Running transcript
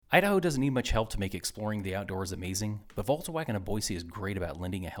Idaho doesn't need much help to make exploring the outdoors amazing, but Volkswagen of Boise is great about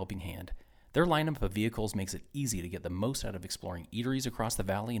lending a helping hand. Their lineup of vehicles makes it easy to get the most out of exploring eateries across the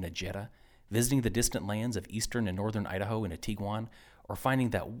valley in a Jetta, visiting the distant lands of eastern and northern Idaho in a Tiguan, or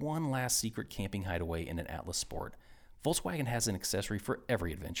finding that one last secret camping hideaway in an Atlas Sport. Volkswagen has an accessory for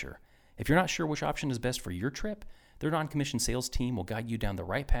every adventure. If you're not sure which option is best for your trip, their non-commissioned sales team will guide you down the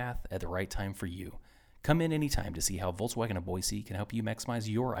right path at the right time for you. Come in anytime to see how Volkswagen of Boise can help you maximize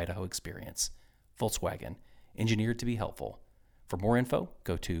your Idaho experience. Volkswagen, engineered to be helpful. For more info,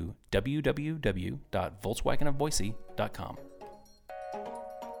 go to www.volkswagenofboise.com.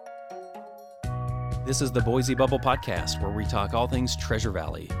 This is the Boise Bubble Podcast, where we talk all things Treasure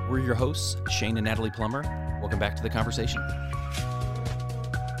Valley. We're your hosts, Shane and Natalie Plummer. Welcome back to the conversation.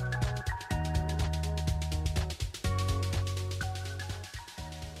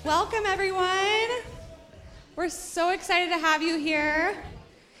 Welcome, everyone. We're so excited to have you here.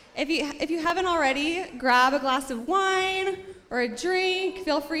 If you haven't already, grab a glass of wine or a drink.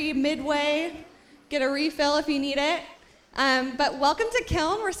 Feel free midway, get a refill if you need it. But welcome to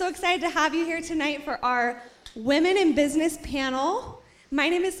Kiln. We're so excited to have you here tonight for our Women in Business panel. My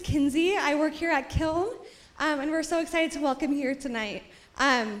name is Kinsey. I work here at Kiln, and we're so excited to welcome you here tonight.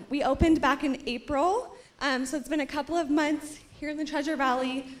 We opened back in April, so it's been a couple of months here in the Treasure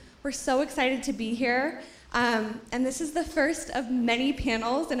Valley. We're so excited to be here, and this is the first of many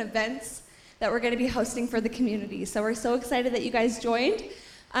panels and events that we're going to be hosting for the community. So we're so excited that you guys joined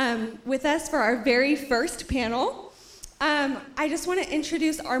with us for our very first panel. I just want to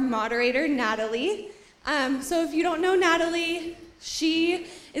introduce our moderator, Natalie. So if you don't know Natalie, she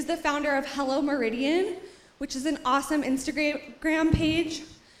is the founder of Hello Meridian, which is an awesome Instagram page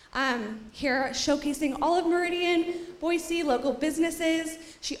here showcasing all of Meridian, Boise, local businesses.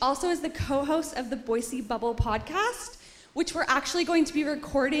 She also is the co-host of the Boise Bubble podcast, which we're actually going to be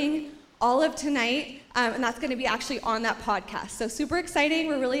recording all of tonight, and that's going to be actually on that podcast. So super exciting.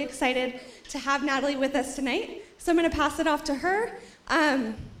 We're really excited to have Natalie with us tonight. So I'm going to pass it off to her.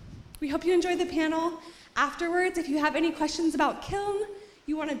 We hope you enjoyed the panel. Afterwards, if you have any questions about Kiln,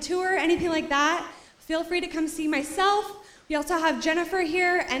 you want a tour, anything like that, feel free to come see myself. We also have Jennifer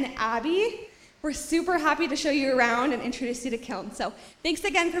here and Abby. We're super happy to show you around and introduce you to Kiln. So thanks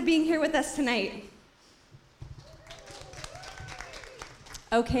again for being here with us tonight.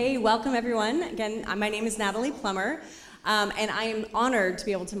 Okay, welcome everyone. Again, my name is Natalie Plummer. And I am honored to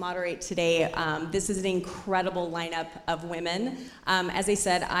be able to moderate today. This is an incredible lineup of women. As I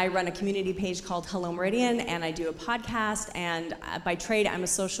said, I run a community page called Hello Meridian, and I do a podcast, and by trade, I'm a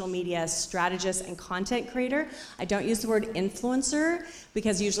social media strategist and content creator. I don't use the word influencer,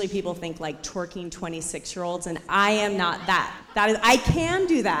 because usually people think like twerking 26-year-olds, and I am not that. I can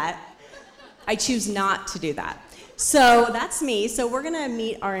do that. I choose not to do that. So that's me. So we're going to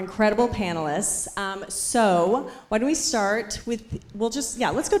meet our incredible panelists. So why don't we start with,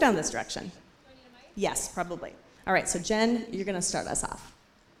 let's go down this direction. Yes, probably. All right, so Jen, you're going to start us off.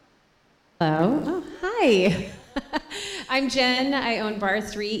 Hello. Oh, hi. I'm Jen. I own Bar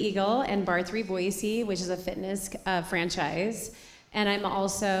 3 Eagle and Bar 3 Boise, which is a fitness franchise. And I'm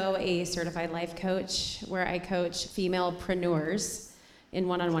also a certified life coach where I coach female-preneurs in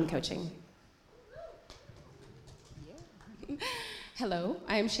one-on-one coaching. Hello,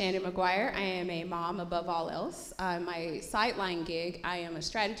 I am Shannon McGuire. I am a mom above all else. My sideline gig, I am a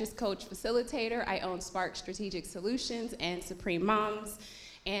strategist, coach, facilitator. I own Spark Strategic Solutions and Supreme Moms,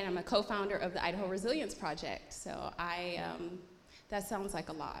 and I'm a co-founder of the Idaho Resilience Project. So that sounds like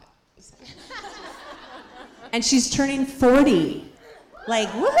a lot. And she's turning 40. Like,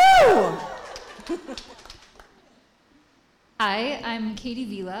 woohoo! Hi, I'm Katie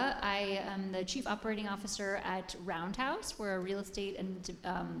Vila. I am the Chief Operating Officer at Roundhouse. We're a real estate and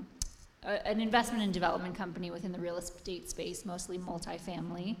an investment and development company within the real estate space, mostly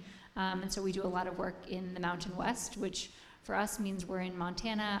multifamily. And so we do a lot of work in the Mountain West, which for us means we're in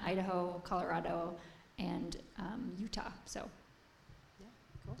Montana, Idaho, Colorado, and Utah. So, yeah,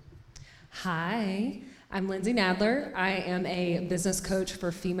 cool. Hi, I'm Lindsey Nadler. I am a business coach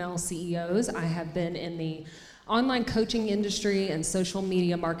for female CEOs. I have been in the online coaching industry and social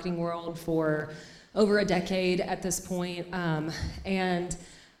media marketing world for over a decade at this point. And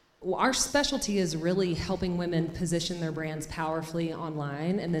our specialty is really helping women position their brands powerfully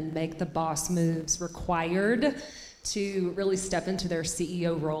online and then make the boss moves required to really step into their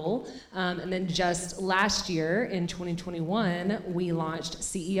CEO role. And then just last year in 2021, we launched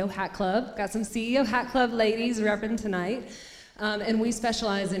CEO Hat Club. Got some CEO Hat Club ladies repping tonight. And we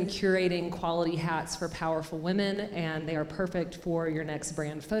specialize in curating quality hats for powerful women, and they are perfect for your next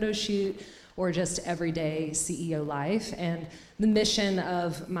brand photo shoot or just everyday CEO life. And the mission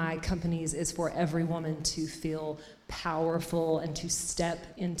of my companies is for every woman to feel powerful and to step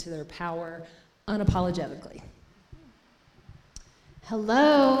into their power unapologetically.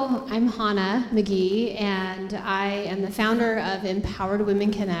 Hello, I'm Hanna McGee, and I am the founder of Empowered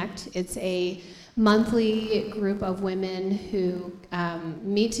Women Connect. It's a monthly group of women who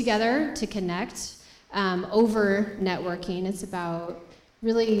meet together to connect over networking. It's about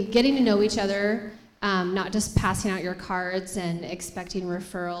really getting to know each other, not just passing out your cards and expecting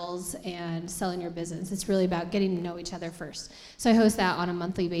referrals and selling your business. It's really about getting to know each other first. So I host that on a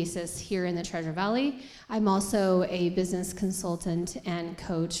monthly basis here in the Treasure Valley. I'm also a business consultant and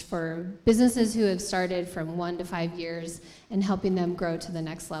coach for businesses who have started from 1 to 5 years and helping them grow to the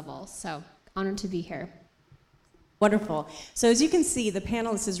next level. So honored to be here. Wonderful. So as you can see, the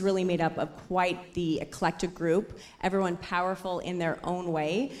Panelists is really made up of quite the eclectic group, everyone powerful in their own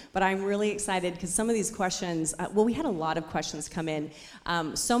way. But I'm really excited because some of these questions, we had a lot of questions come in,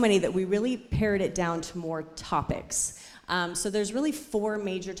 so many that we really pared it down to more topics. So there's really 4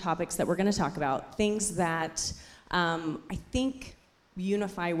 major topics that we're going to talk about, things that I think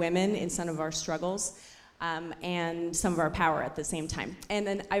unify women in some of our struggles. And some of our power at the same time. And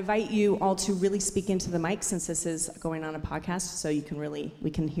then I invite you all to really speak into the mic since this is going on a podcast, so we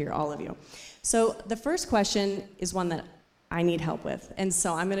can hear all of you. So the first question is one that I need help with, and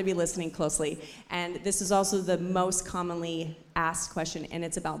so I'm going to be listening closely. And this is also the most commonly asked question, and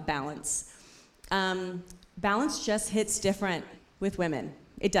it's about balance. Balance just hits different with women.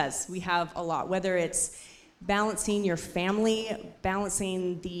 It does. We have a lot, whether it's balancing your family,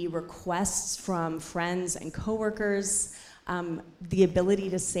 balancing the requests from friends and coworkers, the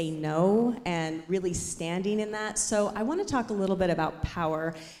ability to say no, and really standing in that. So I want to talk a little bit about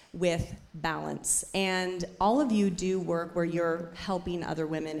power with balance. And all of you do work where you're helping other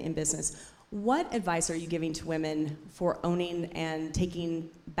women in business. What advice are you giving to women for owning and taking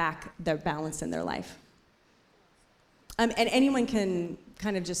back their balance in their life? And anyone can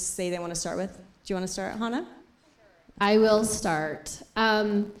kind of just say they want to start with. Do you want to start, Hanna? I will start.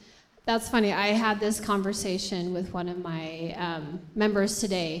 That's funny. I had this conversation with one of my members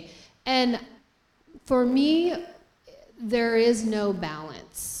today. And for me, there is no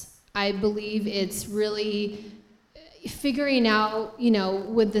balance. I believe it's really figuring out,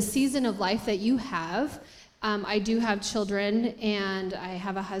 with the season of life that you have. I do have children, and I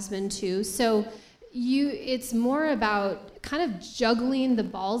have a husband too. So it's more about kind of juggling the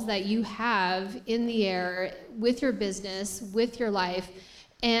balls that you have in the air with your business, with your life,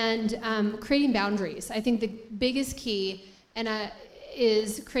 and creating boundaries. I think the biggest key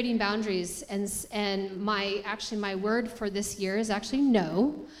is creating boundaries, and my word for this year is actually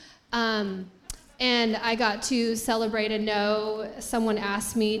no. And I got to celebrate a no. Someone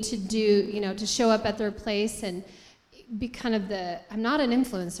asked me to to show up at their place and be kind of I'm not an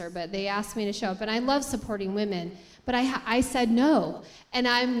influencer, but they asked me to show up, and I love supporting women, but I said no, and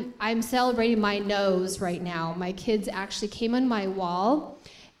I'm celebrating my no's right now. My kids actually came on my wall,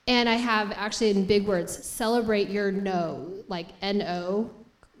 and I have actually in big words, celebrate your no, like N-O,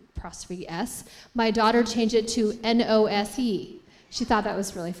 apostrophe S. My daughter changed it to N-O-S-E. She thought that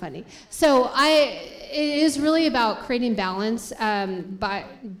was really funny. So it is really about creating balance by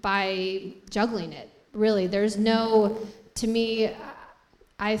juggling it. Really, to me,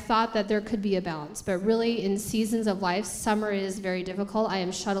 I thought that there could be a balance, but really in seasons of life, summer is very difficult. I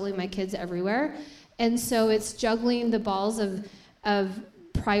am shuttling my kids everywhere. And so it's juggling the balls of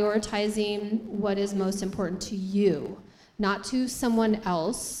prioritizing what is most important to you, not to someone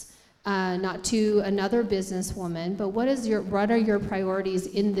else, not to another businesswoman, but what are your priorities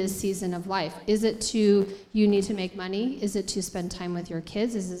in this season of life? Is it you need to make money? Is it to spend time with your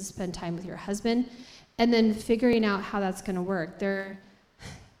kids? Is it to spend time with your husband? And then figuring out how that's going to work. To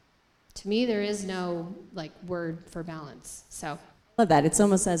me, there is no word for balance. So, I love that. It's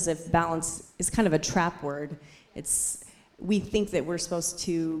almost as if balance is kind of a trap word. We think that we're supposed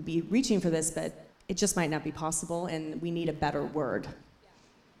to be reaching for this, but it just might not be possible, and we need a better word.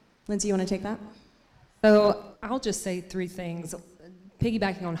 Lindsey, you want to take that? So I'll just say 3 things.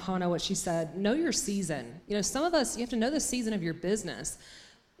 Piggybacking on Hanna, what she said, know your season. Some of us, you have to know the season of your business.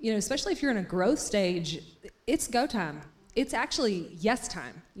 Especially if you're in a growth stage, it's go time. It's actually yes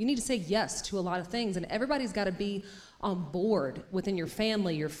time. You need to say yes to a lot of things, and everybody's got to be on board within your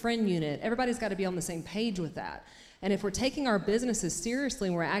family, your friend unit. Everybody's got to be on the same page with that. And if we're taking our businesses seriously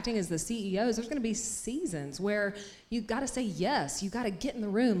and we're acting as the CEOs, there's going to be seasons where you got to say yes. You got to get in the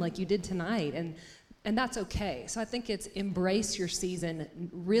room like you did tonight. And And that's okay. So I think it's embrace your season,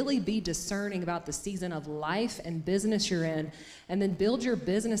 really be discerning about the season of life and business you're in, and then build your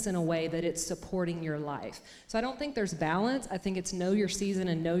business in a way that it's supporting your life. So I don't think there's balance. I think it's know your season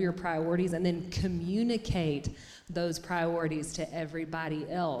and know your priorities, and then communicate those priorities to everybody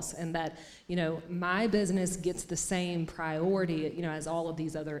else, and that, you know, my business gets the same priority, you know, as all of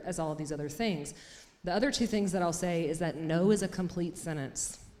these other things. The other two things that I'll say is that no is a complete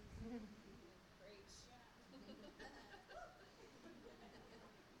sentence.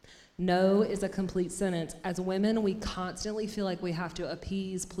 No is a complete sentence. As women, we constantly feel like we have to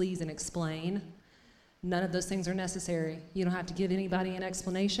appease, please, and explain. None of those things are necessary. You don't have to give anybody an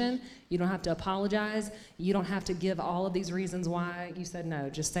explanation. You don't have to apologize. You don't have to give all of these reasons why you said no.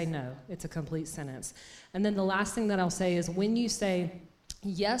 Just say no. It's a complete sentence. And then the last thing that I'll say is when you say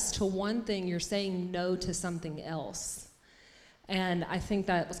yes to one thing, you're saying no to something else. And I think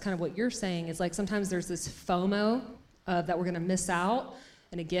that was kind of what you're saying, is like sometimes there's this FOMO that we're going to miss out.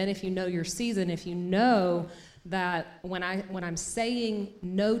 And again, if you know your season, if you know that when I'm saying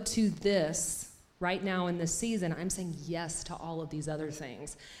no to this right now in this season, I'm saying yes to all of these other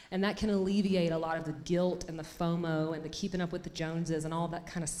things. And that can alleviate a lot of the guilt and the FOMO and the keeping up with the Joneses and all that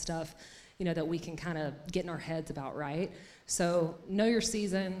kind of stuff, you know, that we can kind of get in our heads about, right? So know your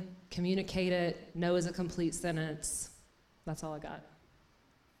season, communicate it, no is a complete sentence. That's all I got.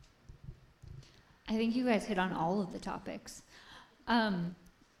 I think you guys hit on all of the topics.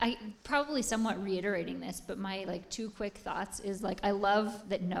 I probably somewhat reiterating this, but my like two quick thoughts is like, I love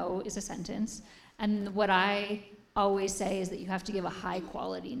that no is a sentence. And what I always say is that you have to give a high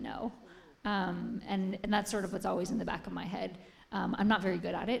quality no. And that's sort of what's always in the back of my head. I'm not very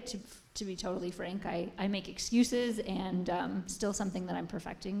good at it, to be totally frank. I make excuses, and still something that I'm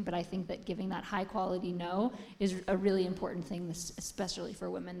perfecting, but I think that giving that high quality no is a really important thing, especially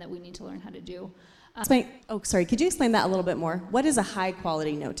for women, that we need to learn how to do. Could you explain that a little bit more? What is a high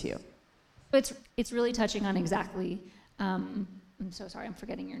quality no to you? It's really touching on exactly, I'm so sorry, I'm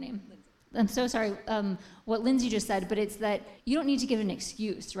forgetting your name. I'm so sorry, what Lindsey just said, but it's that you don't need to give an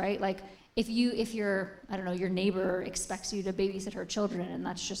excuse, right? Like if your, I don't know, your neighbor expects you to babysit her children, and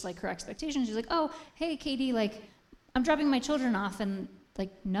that's just like her expectation, she's like, oh, hey, Katie, like I'm dropping my children off, and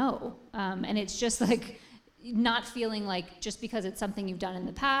like, no. And it's just like not feeling like just because it's something you've done in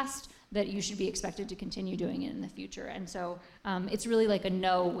the past that you should be expected to continue doing it in the future. And so it's really like a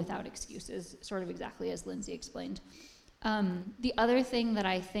no without excuses, sort of exactly as Lindsey explained. The other thing that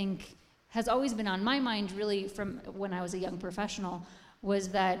I think has always been on my mind, really from when I was a young professional, was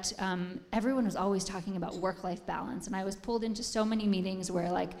that everyone was always talking about work-life balance. And I was pulled into so many meetings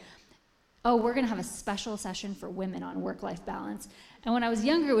where like, oh, we're gonna have a special session for women on work-life balance. And when I was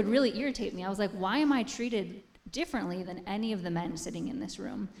younger, it would really irritate me. I was like, why am I treated differently than any of the men sitting in this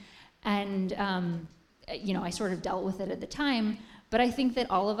room? And, you know, I sort of dealt with it at the time, but I think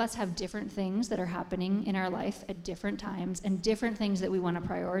that all of us have different things that are happening in our life at different times, and different things that we want to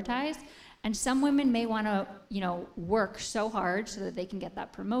prioritize. And some women may want to, you know, work so hard so that they can get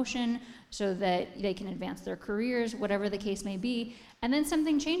that promotion, so that they can advance their careers, whatever the case may be. And then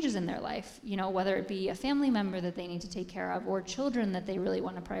something changes in their life, you know, whether it be a family member that they need to take care of, or children that they really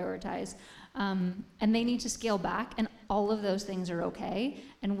want to prioritize. And they need to scale back, and all of those things are okay.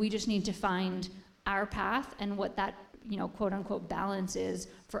 And we just need to find our path and what that, you know, quote unquote balance is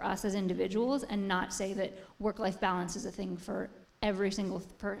for us as individuals, and not say that work-life balance is a thing for every single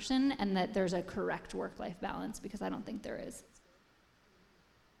person and that there's a correct work-life balance, because I don't think there is.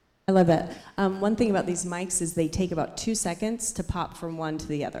 I love that. One thing about these mics is they take about 2 seconds to pop from one to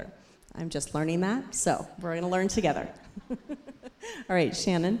the other. I'm just learning that, so we're going to learn together. All right,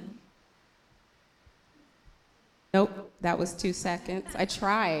 Shannon. Nope, that was 2 seconds. I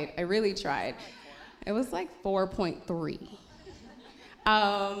tried. I really tried. It was like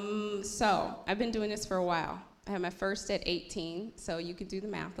 4.3. So I've been doing this for a while. I had my first at 18, so you could do the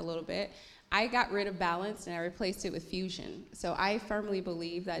math a little bit. I got rid of balance and I replaced it with fusion. So I firmly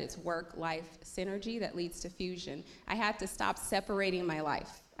believe that it's work-life synergy that leads to fusion. I had to stop separating my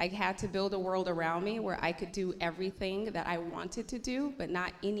life. I had to build a world around me where I could do everything that I wanted to do, but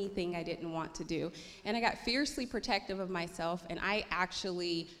not anything I didn't want to do. And I got fiercely protective of myself, and I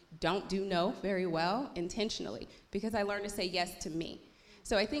actually don't do no very well intentionally, because I learned to say yes to me.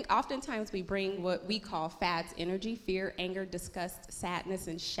 So I think oftentimes we bring what we call FADS energy: fear, anger, disgust, sadness,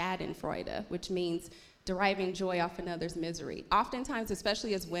 and schadenfreude, which means deriving joy off another's misery. Oftentimes,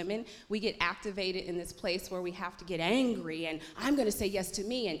 especially as women, we get activated in this place where we have to get angry, and I'm gonna say yes to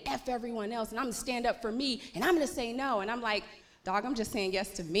me and F everyone else, and I'm gonna stand up for me, and I'm gonna say no. And I'm like, dog, I'm just saying yes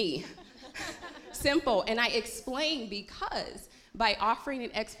to me. Simple. And I explain because By offering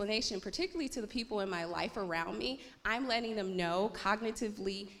an explanation, particularly to the people in my life around me, I'm letting them know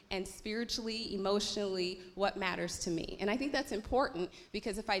cognitively and spiritually, emotionally, what matters to me. And I think that's important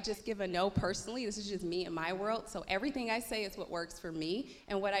because if I just give a no personally, this is just me and my world, so everything I say is what works for me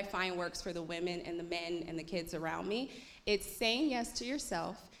and what I find works for the women and the men and the kids around me. It's saying yes to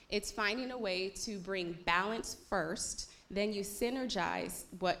yourself. It's finding a way to bring balance first. Then you synergize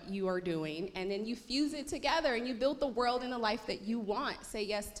what you are doing, and then you fuse it together, and you build the world and the life that you want. Say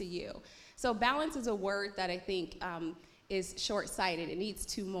yes to you. So balance is a word that I think is short-sighted. It needs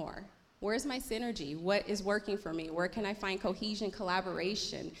two more. Where's my synergy? What is working for me? Where can I find cohesion,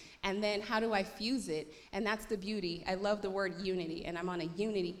 collaboration? And then how do I fuse it? And that's the beauty. I love the word unity, and I'm on a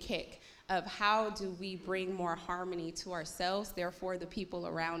unity kick of how do we bring more harmony to ourselves, therefore the people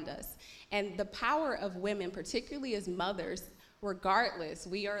around us. And the power of women, particularly as mothers, regardless,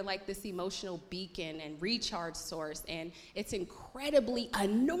 we are like this emotional beacon and recharge source, and it's incredibly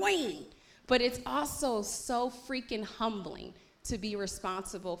annoying, but it's also so freaking humbling to be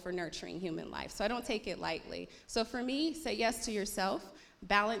responsible for nurturing human life. So I don't take it lightly. So for me, say yes to yourself,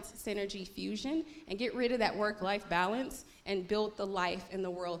 balance, synergy, fusion, and get rid of that work-life balance and build the life and the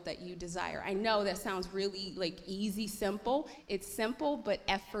world that you desire. I know that sounds really like easy, simple. It's simple, but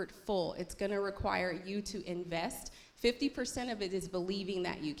effortful. It's gonna require you to invest. 50% of it is believing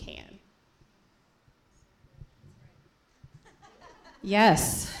that you can.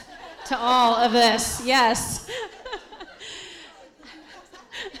 Yes, to all of this, yes.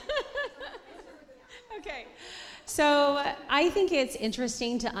 Okay, so I think it's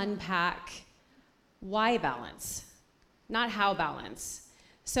interesting to unpack why balance, not how balance.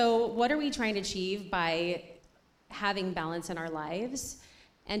 So what are we trying to achieve by having balance in our lives?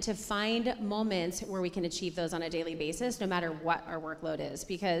 And to find moments where we can achieve those on a daily basis, no matter what our workload is.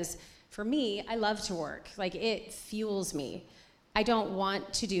 Because for me, I love to work. Like, it fuels me. I don't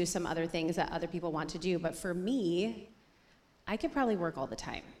want to do some other things that other people want to do, but for me, I could probably work all the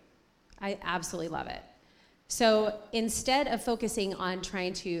time. I absolutely love it. So instead of focusing on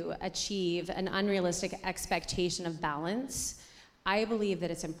trying to achieve an unrealistic expectation of balance, I believe that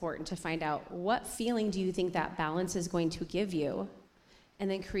it's important to find out what feeling do you think that balance is going to give you, and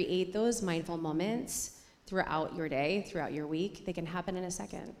then create those mindful moments throughout your day, throughout your week. They can happen in a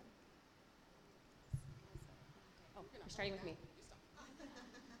second. Oh, you're starting with me.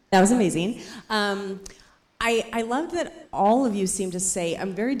 That was amazing. I love that all of you seem to say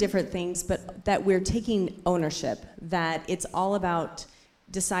very different things, but that we're taking ownership, that it's all about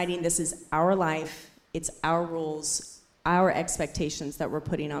deciding this is our life, it's our rules, our expectations that we're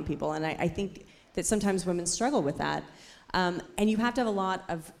putting on people. And I think that sometimes women struggle with that. And you have to have a lot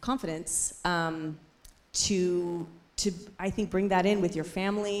of confidence to I think, bring that in with your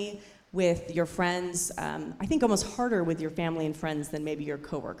family, with your friends. I think almost harder with your family and friends than maybe your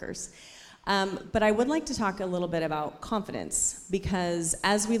coworkers. But I would like to talk a little bit about confidence, because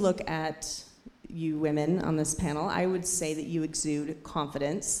as we look at you women on this panel, I would say that you exude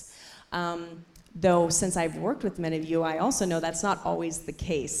confidence. Though since I've worked with many of you, I also know that's not always the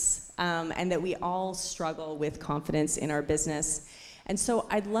case, and that we all struggle with confidence in our business. And so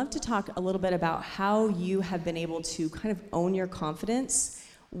I'd love to talk a little bit about how you have been able to kind of own your confidence,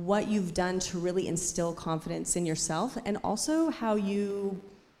 what you've done to really instill confidence in yourself, and also how you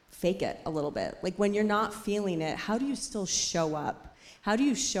fake it a little bit. Like, when you're not feeling it, how do you still show up? How do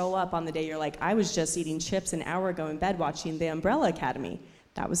you show up on the day you're like, I was just eating chips an hour ago in bed watching The Umbrella Academy?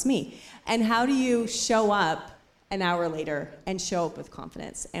 That was me. And how do you show up an hour later and show up with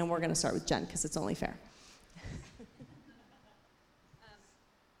confidence? And we're gonna start with Jen, because it's only fair.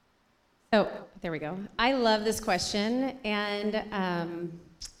 Oh, there we go. I love this question. And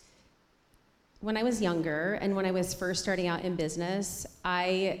when I was younger and when I was first starting out in business,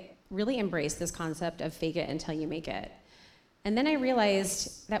 I really embraced this concept of fake it until you make it. And then I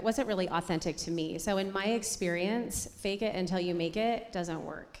realized that wasn't really authentic to me. So in my experience, fake it until you make it doesn't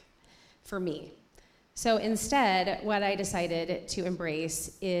work for me. So instead, what I decided to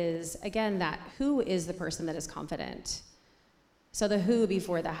embrace is, again, that who is the person that is confident? So the who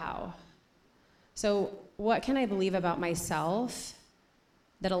before the how. So what can I believe about myself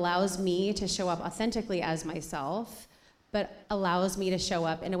that allows me to show up authentically as myself, but allows me to show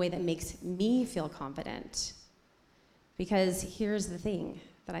up in a way that makes me feel confident? Because here's the thing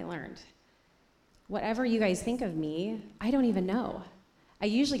that I learned. Whatever you guys think of me, I don't even know. I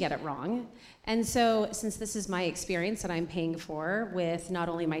usually get it wrong. And so since this is my experience that I'm paying for with not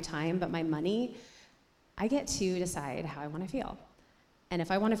only my time, but my money, I get to decide how I want to feel. And if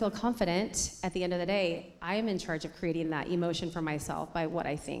I want to feel confident at the end of the day, I am in charge of creating that emotion for myself by what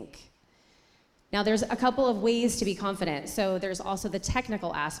I think. Now, there's a couple of ways to be confident. So there's also the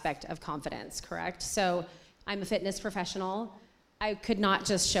technical aspect of confidence, correct? So I'm a fitness professional. I could not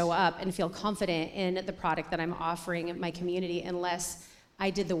just show up and feel confident in the product that I'm offering my community unless I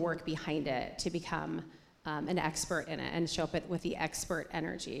did the work behind it to become an expert in it and show up with the expert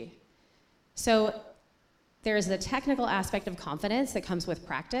energy. So there's the technical aspect of confidence that comes with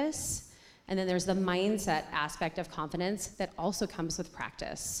practice, and then there's the mindset aspect of confidence that also comes with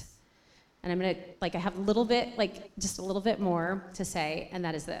practice. And I'm gonna, I have a little bit, just a little bit more to say, and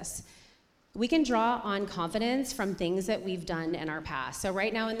that is this. We can draw on confidence from things that we've done in our past. So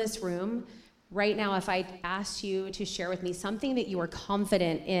right now in this room, right now if I asked you to share with me something that you are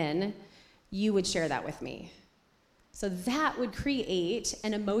confident in, you would share that with me. So that would create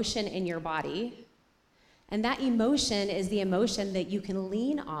an emotion in your body. And that emotion is the emotion that you can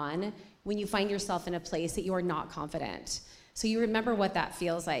lean on when you find yourself in a place that you are not confident. So you remember what that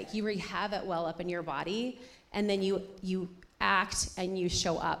feels like. You have it well up in your body, and then you act and you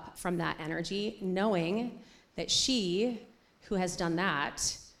show up from that energy, knowing that she who has done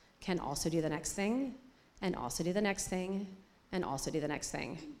that can also do the next thing, and also do the next thing, and also do the next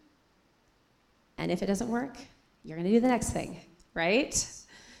thing. And if it doesn't work, you're gonna do the next thing, right?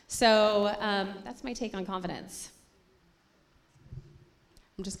 So that's my take on confidence.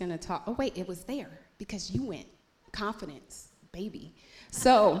 I'm just gonna talk. Oh wait, it was there because you went. Confidence, baby.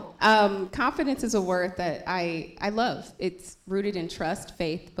 So confidence is a word that I love. It's rooted in trust,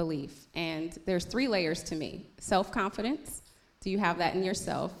 faith, belief. And there's 3 layers to me. Self-confidence. Do you have that in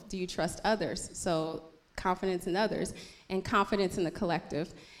yourself? Do you trust others? So confidence in others, and confidence in the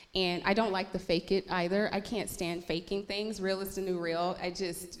collective. And I don't like the fake it either. I can't stand faking things. Real is the new real. I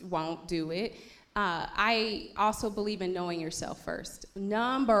just won't do it. I also believe in knowing yourself first.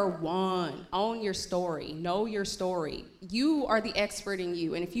 Number 1, own your story. Know your story. You are the expert in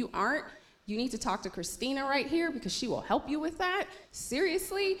you. And if you aren't, you need to talk to Christina right here because she will help you with that.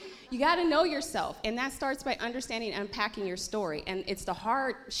 Seriously, you got to know yourself. And that starts by understanding and unpacking your story. And it's the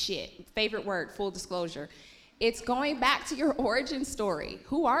hard shit. Favorite word, full disclosure. It's going back to your origin story.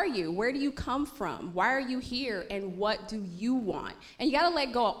 Who are you? Where do you come from? Why are you here? And what do you want? And you gotta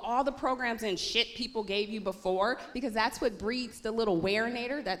let go of all the programs and shit people gave you before, because that's what breeds the little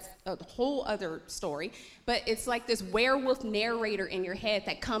werinator. That's a whole other story. But it's like this werewolf narrator in your head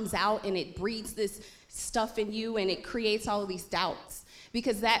that comes out and it breeds this stuff in you and it creates all of these doubts.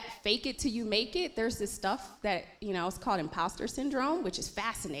 Because that fake it till you make it, there's this stuff that, it's called imposter syndrome, which is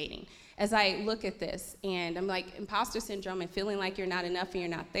fascinating. As I look at this and I'm like, imposter syndrome and feeling like you're not enough and you're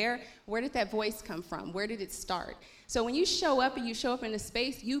not there, where did that voice come from? Where did it start? So when you show up and you show up in a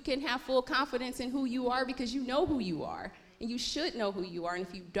space, you can have full confidence in who you are because you know who you are. And you should know who you are. And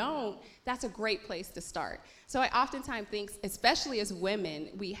if you don't, that's a great place to start. So I oftentimes think, especially as women,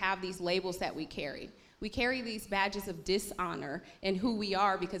 we have these labels that we carry. We carry these badges of dishonor in who we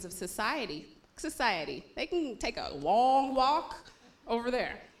are because of society. They can take a long walk over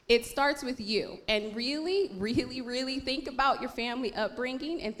there. It starts with you, and really, really, really think about your family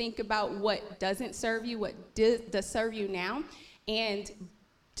upbringing and think about what doesn't serve you, what does serve you now, and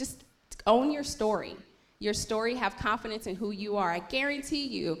just own your story. Your story, have confidence in who you are. I guarantee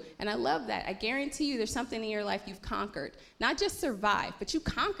you, and I love that, I guarantee you there's something in your life you've conquered. Not just survived, but you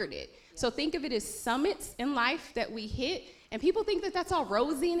conquered it. So think of it as summits in life that we hit, and people think that that's all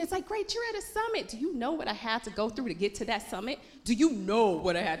rosy, and it's like, great, you're at a summit. Do you know what I had to go through to get to that summit? Do you know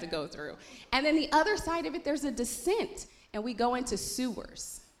what I had to go through? And then the other side of it, there's a descent, and we go into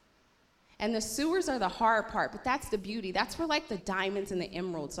sewers. And the sewers are the hard part, but that's the beauty. That's where the diamonds and the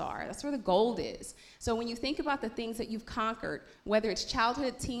emeralds are. That's where the gold is. So when you think about the things that you've conquered, whether it's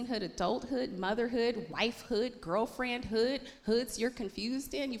childhood, teenhood, adulthood, motherhood, wifehood, girlfriendhood, hoods you're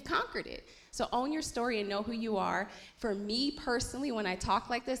confused in, you've conquered it. So own your story and know who you are. For me personally, when I talk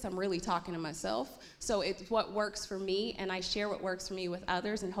like this, I'm really talking to myself. So it's what works for me, and I share what works for me with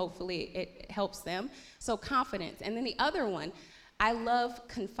others, and hopefully it helps them. So confidence. And then the other one, I love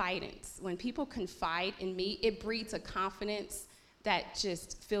confidence. When people confide in me, it breeds a confidence that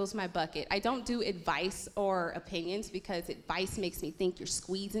just fills my bucket. I don't do advice or opinions because advice makes me think you're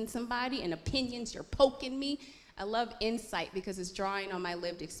squeezing somebody, and opinions, you're poking me. I love insight because it's drawing on my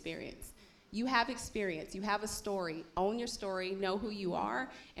lived experience. You have experience, you have a story, own your story, know who you are,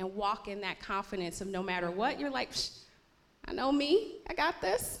 and walk in that confidence of no matter what, you're like, I know me, I got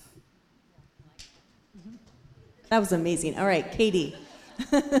this. That was amazing. All right, Katie.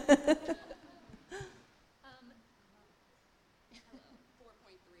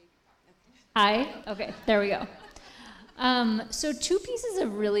 Hi. Okay, there we go. So 2 pieces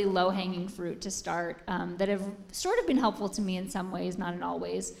of really low-hanging fruit to start that have sort of been helpful to me in some ways, not in all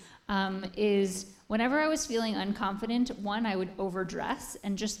ways. is whenever I was feeling unconfident, one, I would overdress,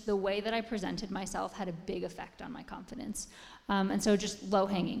 and just the way that I presented myself had a big effect on my confidence. And so just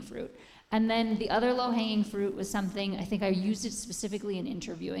low-hanging fruit. And then the other low-hanging fruit was something, I think I used it specifically in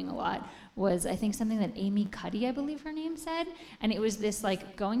interviewing a lot, was I think something that Amy Cuddy, I believe her name, said. And it was this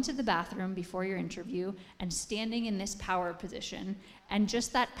like going to the bathroom before your interview and standing in this power position. And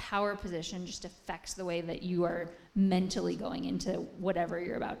just that power position just affects the way that you are mentally going into whatever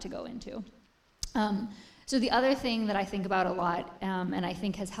you're about to go into. So the other thing that I think about a lot, and I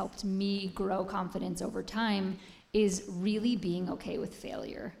think has helped me grow confidence over time, is really being okay with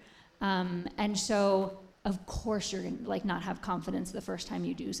failure. And so, of course, you're gonna not have confidence the first time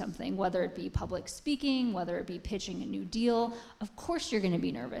you do something, whether it be public speaking, whether it be pitching a new deal. Of course, you're gonna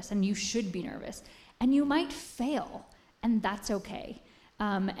be nervous, and you should be nervous. And you might fail, and that's okay.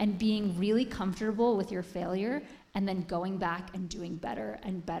 And being really comfortable with your failure, and then going back and doing better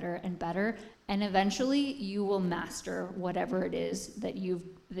and better and better, and eventually you will master whatever it is that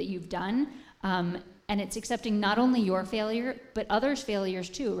you've done. And it's accepting not only your failure, but others' failures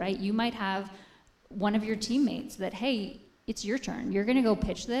too, right? You might have one of your teammates that, hey, it's your turn. You're gonna go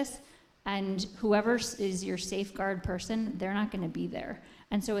pitch this, and whoever is your safeguard person, they're not gonna be there.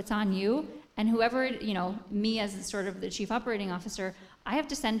 And so it's on you, and whoever, me as sort of the chief operating officer, I have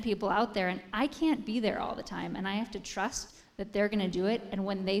to send people out there, and I can't be there all the time, and I have to trust that they're gonna do it, and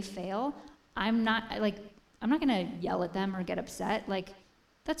when they fail, I'm not gonna yell at them or get upset.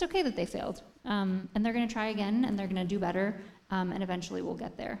 That's okay that they failed. And they're gonna try again, and they're gonna do better, and eventually we'll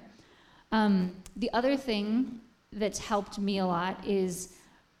get there. The other thing that's helped me a lot is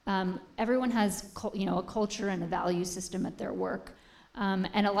everyone has a culture and a value system at their work.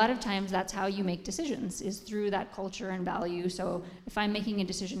 And a lot of times that's how you make decisions, is through that culture and value. So if I'm making a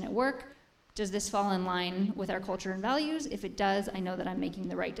decision at work, does this fall in line with our culture and values? If it does, I know that I'm making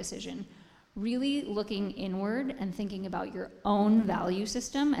the right decision. Really looking inward and thinking about your own value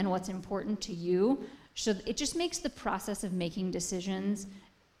system and what's important to you. So it just makes the process of making decisions,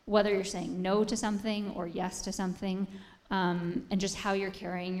 whether you're saying no to something or yes to something, and just how you're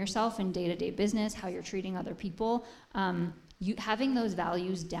carrying yourself in day-to-day business, how you're treating other people, having those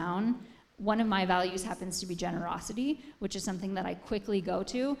values down. One of my values happens to be generosity, which is something that I quickly go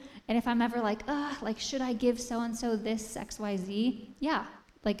to. And if I'm ever should I give so-and-so this XYZ? Yeah.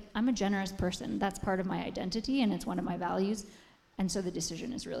 I'm a generous person. That's part of my identity, and it's one of my values. And so the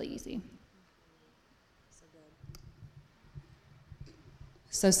decision is really easy.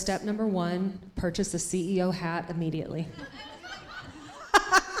 So step number 1, purchase a CEO hat immediately.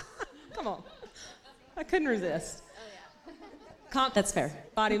 Come on. I couldn't resist. That's fair.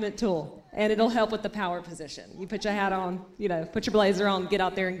 Embodiment tool, and it'll help with the power position. You put your hat on, put your blazer on, get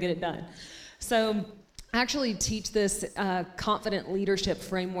out there and get it done. So I actually teach this confident leadership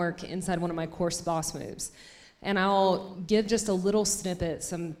framework inside one of my course Boss Moves. And I'll give just a little snippet,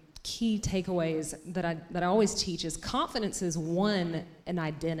 some key takeaways that I always teach is confidence is one, an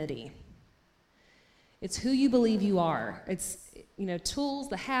identity. It's who you believe you are. It's, tools,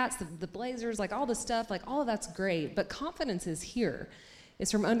 the hats, the blazers, all the stuff, all of that's great, but confidence is here.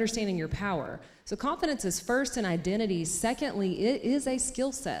 It's from understanding your power. So confidence is first an identity. Secondly, it is a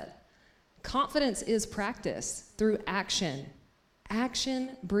skill set. Confidence is practice through action. Action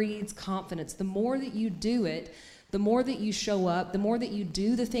breeds confidence. The more that you do it, the more that you show up, the more that you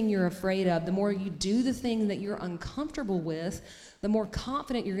do the thing you're afraid of, the more you do the thing that you're uncomfortable with, the more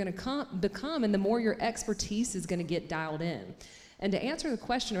confident you're going to become, and the more your expertise is going to get dialed in. And to answer the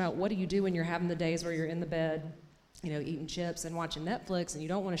question about what do you do when you're having the days where you're in the bed, eating chips and watching Netflix, and you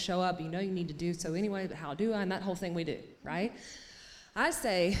don't want to show up, you need to do so anyway, but how do I? And that whole thing we do, right? I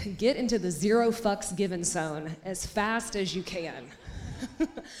say get into the 0 fucks given zone as fast as you can.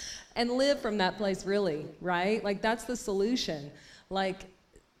 And live from that place, really, right? That's the solution.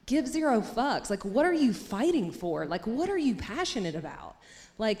 Give 0 fucks. What are you fighting for? What are you passionate about?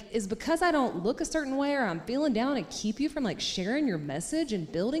 Is because I don't look a certain way or I'm feeling down and keep you from sharing your message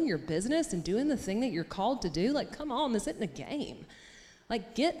and building your business and doing the thing that you're called to do? Come on, this isn't a game.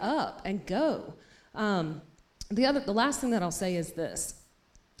 Get up and go. The last thing that I'll say is this,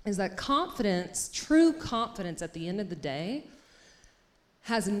 is that confidence, true confidence at the end of the day,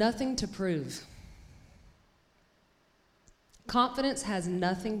 has nothing to prove. Confidence has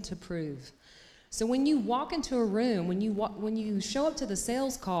nothing to prove. So when you walk into a room, when you show up to the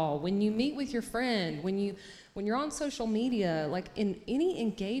sales call, when you meet with your friend, when you're on social media, in any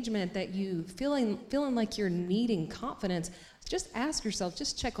engagement that you feeling like you're needing confidence, just ask yourself,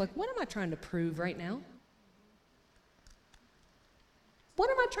 just check, what am I trying to prove right now?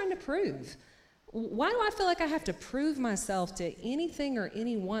 What am I trying to prove? Why do I feel like I have to prove myself to anything or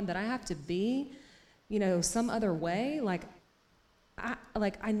anyone, that I have to be, some other way? Like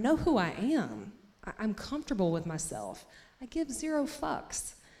I know who I am. I'm comfortable with myself. I give 0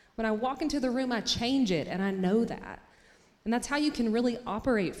 fucks. When I walk into the room, I change it, and I know that. And that's how you can really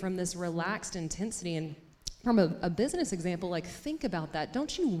operate from this relaxed intensity. And from a business example, like, think about that.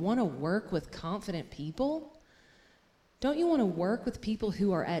 Don't you want to work with confident people? Don't you want to work with people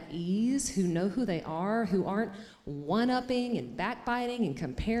who are at ease, who know who they are, who aren't one-upping and backbiting and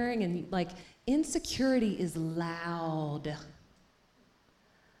comparing? And like, insecurity is loud.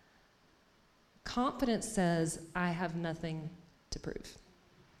 Confidence says, I have nothing to prove.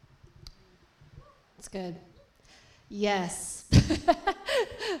 That's good. Yes.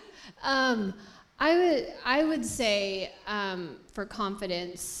 I would say for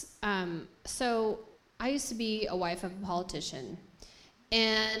confidence, so I used to be a wife of a politician,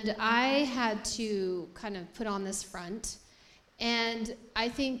 and I had to kind of put on this front, and I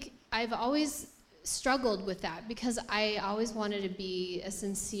think I've always struggled with that because I always wanted to be a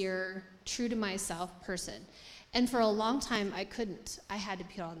sincere, true to myself person. And for a long time, I couldn't. I had to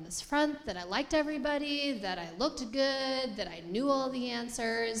put on this front that I liked everybody, that I looked good, that I knew all the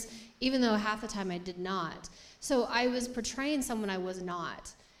answers, even though half the time I did not. So I was portraying someone I was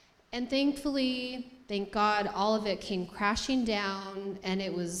not. And thankfully, thank God, all of it came crashing down, and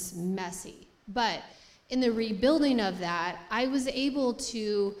it was messy. But in the rebuilding of that, I was able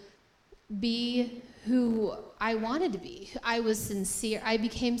to be who I wanted to be. I was sincere. I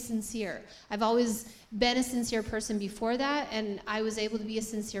became sincere. I've always been a sincere person before that, and I was able to be a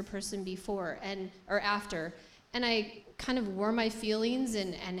sincere person before or after. And I kind of wore my feelings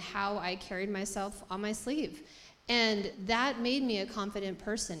and how I carried myself on my sleeve. And that made me a confident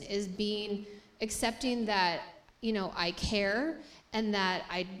person, is accepting that, I care, and that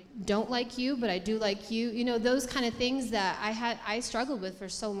I don't like you, but I do like you. Those kind of things that I struggled with for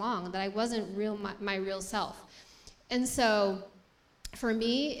so long, that I wasn't my real self. And so for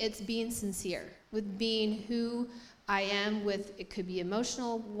me, it's being sincere with being who I am, with, it could be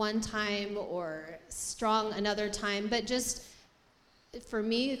emotional one time or strong another time, but just for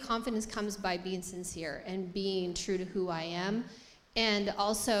me, confidence comes by being sincere and being true to who I am, and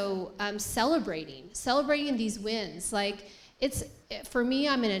also celebrating these wins. Like, for me,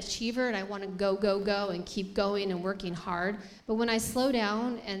 I'm an achiever, and I want to go and keep going and working hard. But when I slow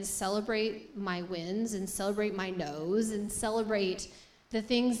down and celebrate my wins and celebrate my no's and celebrate the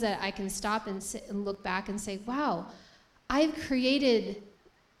things that I can stop and sit and look back and say, wow, I've created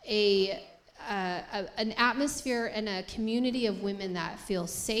an atmosphere and a community of women that feel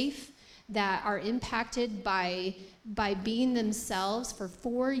safe, that are impacted by being themselves for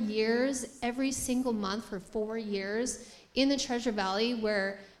 4 years, every single month for 4 years, in the Treasure Valley,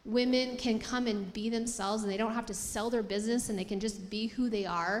 where women can come and be themselves, and they don't have to sell their business, and they can just be who they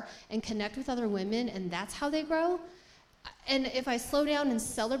are and connect with other women, and that's how they grow. And if I slow down and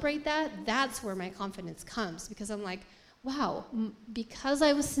celebrate that, that's where my confidence comes, because I'm like, wow, because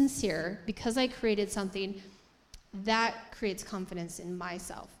I was sincere, because I created something, that creates confidence in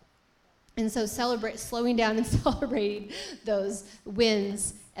myself. And so slowing down and celebrating those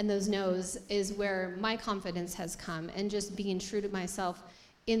wins and those no's is where my confidence has come, and just being true to myself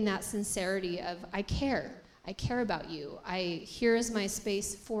in that sincerity of, I care about you, here is my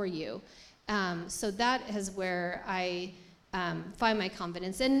space for you. So that is where I find my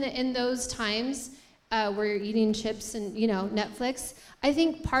confidence. And in those times where you're eating chips and Netflix, I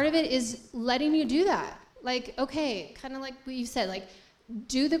think part of it is letting you do that. Like, okay, kind of like what you said, like,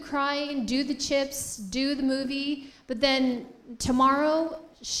 do the crying, do the chips, do the movie, but then tomorrow,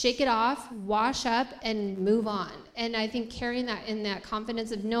 shake it off, wash up, and move on. And I think carrying that in that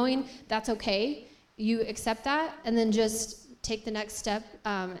confidence of knowing that's okay, you accept that, and then just take the next step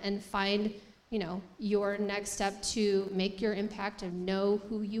and find, your next step to make your impact and know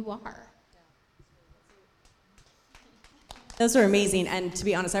who you are. Those are amazing, and to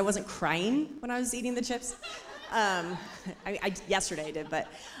be honest, I wasn't crying when I was eating the chips. Yesterday I did, but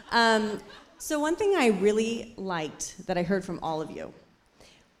so one thing I really liked that I heard from all of you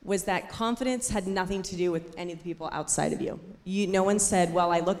was that confidence had nothing to do with any of the people outside of you. No one said,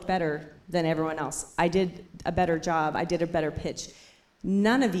 well, I looked better than everyone else, I did a better job, I did a better pitch.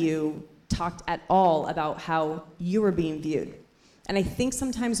 None of you talked at all about how you were being viewed. And I think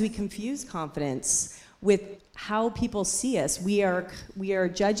sometimes we confuse confidence with how people see us. We are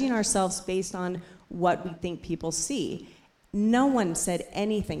judging ourselves based on what we think people see. No one said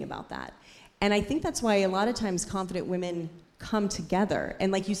anything about that. And I think that's why a lot of times confident women come together.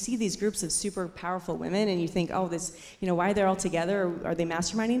 And like you see these groups of super powerful women and you think, oh, this, why are they all together? Or are they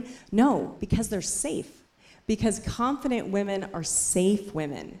masterminding? No, because they're safe. Because confident women are safe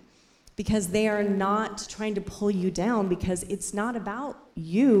women. Because they are not trying to pull you down, because it's not about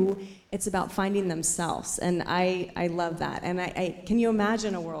you, it's about finding themselves. And I love that. And I can you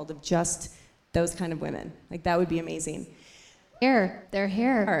imagine a world of just those kind of women? Like, that would be amazing. They're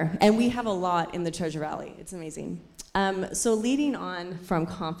here. And we have a lot in the Treasure Valley. It's amazing. So leading on from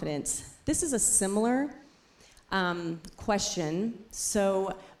confidence, this is a similar question.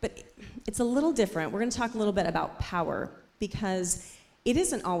 But it's a little different. We're going to talk a little bit about power, because it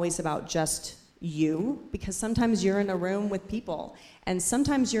isn't always about just you, because sometimes you're in a room with people, and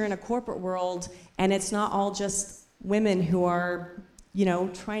sometimes you're in a corporate world, and it's not all just women who are,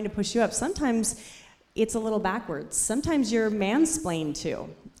 trying to push you up. Sometimes it's a little backwards. Sometimes you're mansplained to,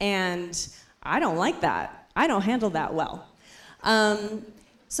 and I don't like that. I don't handle that well.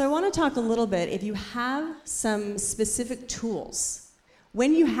 So I want to talk a little bit, if you have some specific tools,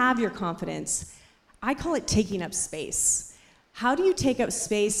 when you have your confidence, I call it taking up space. How do you take up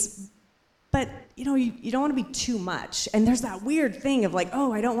space, but you don't want to be too much? And there's that weird thing of like,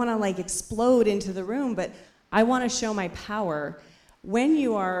 oh, I don't want to like explode into the room, but I want to show my power. When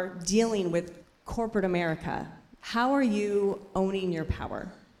you are dealing with corporate America, how are you owning your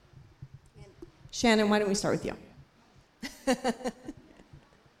power? Shannon, why don't we start with you?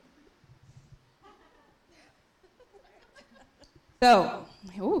 So,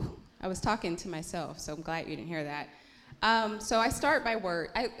 I was talking to myself, so I'm glad you didn't hear that. So I start by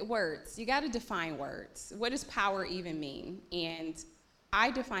words. You got to define words. What does power even mean? And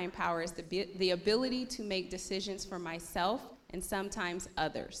I define power as the ability to make decisions for myself and sometimes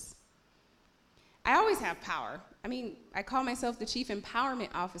others. I always have power. I mean, I call myself the Chief Empowerment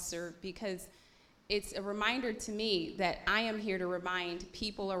Officer because it's a reminder to me that I am here to remind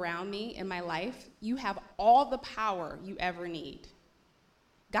people around me in my life, you have all the power you ever need.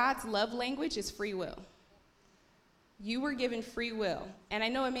 God's love language is free will. You were given free will. And I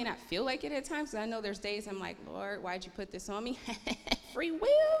know it may not feel like it at times, because I know there's days I'm like, Lord, why'd you put this on me? Free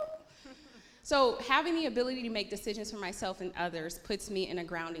will. So having the ability to make decisions for myself and others puts me in a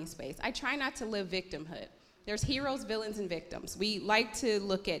grounding space. I try not to live victimhood. There's heroes, villains, and victims. We like to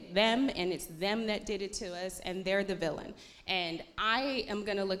look at them, and it's them that did it to us, and they're the villain. And I am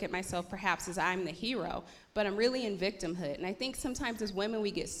going to look at myself perhaps as I'm the hero, but I'm really in victimhood. And I think sometimes as women, we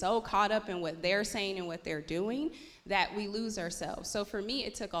get so caught up in what they're saying and what they're doing that we lose ourselves. So for me,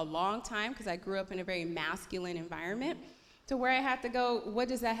 it took a long time, because I grew up in a very masculine environment, to where I had to go, what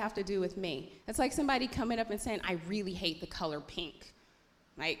does that have to do with me? It's like somebody coming up and saying, I really hate the color pink.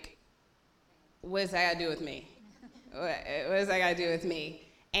 Like, what does that got to do with me? What does that got to do with me?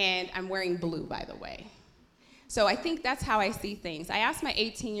 And I'm wearing blue, by the way. So I think that's how I see things. I asked my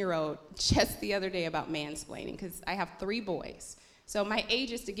 18-year-old just the other day about mansplaining, because I have 3 boys. So my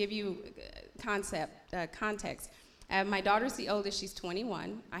age is to give you context. My daughter's the oldest. She's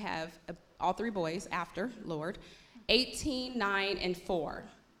 21. I have all 3 boys after, Lord, 18, 9, and 4.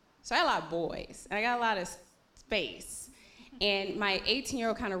 So I got a lot of boys, and I got a lot of space. And my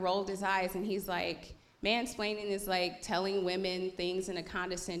 18-year-old kind of rolled his eyes, and he's like, mansplaining is like telling women things in a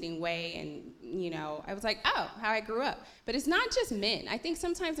condescending way. And, I was like, oh, how I grew up. But it's not just men. I think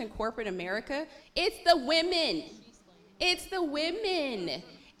sometimes in corporate America, it's the women. It's the women.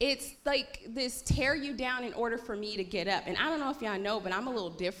 It's like this tear you down in order for me to get up. And I don't know if y'all know, but I'm a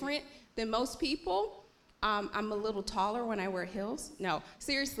little different than most people. I'm a little taller when I wear heels. No,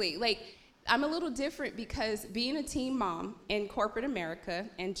 seriously, I'm a little different because being a teen mom in corporate America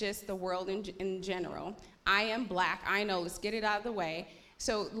and just the world in general, I am Black. I know, let's get it out of the way.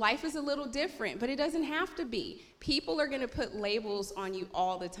 So life is a little different, but it doesn't have to be. People are going to put labels on you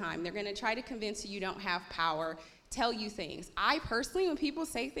all the time. They're going to try to convince you don't have power, tell you things. I personally, when people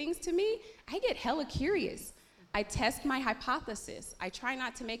say things to me, I get hella curious. I test my hypothesis. I try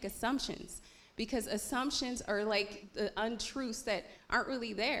not to make assumptions, because assumptions are like the untruths that aren't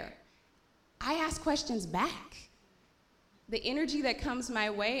really there. I ask questions back. The energy that comes my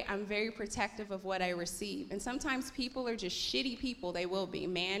way, I'm very protective of what I receive. And sometimes people are just shitty people. They will be,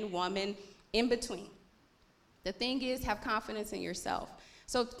 man, woman, in between. The thing is, have confidence in yourself.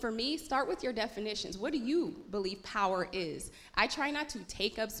 So for me, start with your definitions. What do you believe power is? I try not to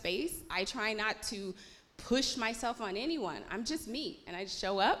take up space. I try not to push myself on anyone. I'm just me, and I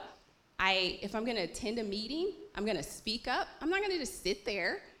show up. If I'm gonna attend a meeting, I'm gonna speak up. I'm not gonna just sit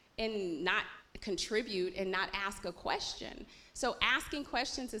there and not contribute and not ask a question. So asking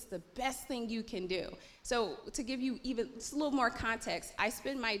questions is the best thing you can do. So to give you even just a little more context, I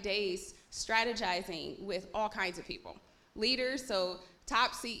spend my days strategizing with all kinds of people. leaders, so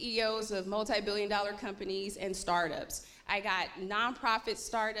top CEOs of multi-billion-dollar companies and startups. I got nonprofit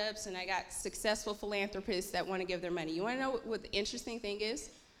startups, and I got successful philanthropists that want to give their money. You want to know what the interesting thing is?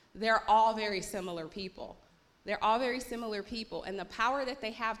 They're all very similar people. They're all very similar people, and the power that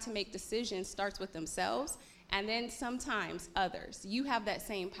they have to make decisions starts with themselves, and then sometimes others. You have that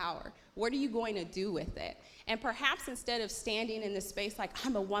same power. What are you going to do with it? And perhaps instead of standing in this space like,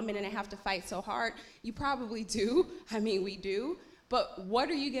 I'm a woman and I have to fight so hard, you probably do. I mean, we do. But what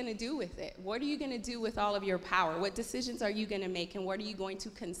are you going to do with it? What are you going to do with all of your power? What decisions are you going to make, and what are you going to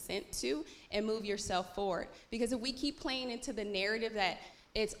consent to and move yourself forward? Because if we keep playing into the narrative that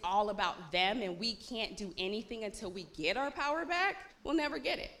it's all about them and we can't do anything until we get our power back, we'll never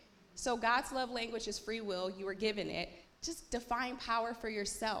get it. So God's love language is free will. You were given it. Just define power for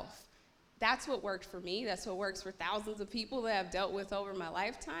yourself. That's what worked for me. That's what works for thousands of people that I've dealt with over my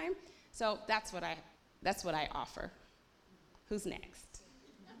lifetime. So that's what I offer. Who's next?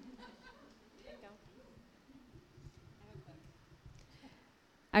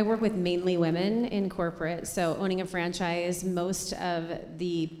 I work with mainly women in corporate, so owning a franchise, most of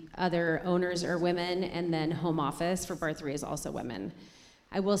the other owners are women, and then home office for Bar 3 is also women.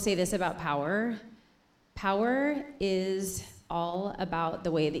 I will say this about power. Power is all about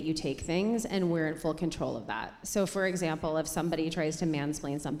the way that you take things, and we're in full control of that. So for example, if somebody tries to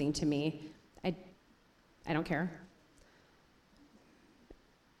mansplain something to me, I don't care.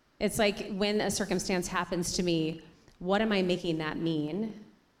 It's like when a circumstance happens to me, what am I making that mean?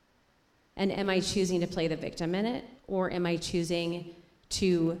 And am I choosing to play the victim in it? Or am I choosing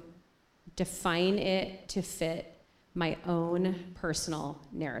to define it to fit my own personal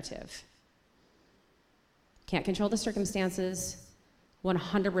narrative? Can't control the circumstances.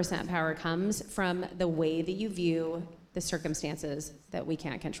 100% power comes from the way that you view the circumstances that we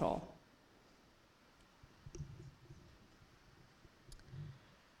can't control.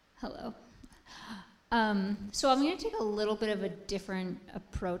 Hello. So I'm going to take a little bit of a different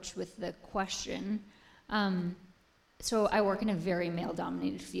approach with the question. So I work in a very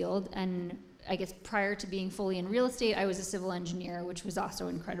male-dominated field, and I guess prior to being fully in real estate, I was a civil engineer, which was also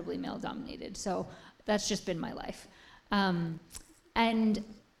incredibly male-dominated. So that's just been my life. And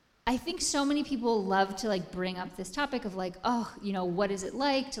I think so many people love to like bring up this topic of like, oh, you know, what is it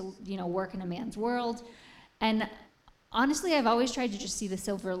like to, you know, work in a man's world? And honestly, I've always tried to just see the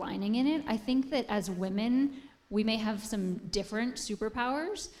silver lining in it. I think that as women, we may have some different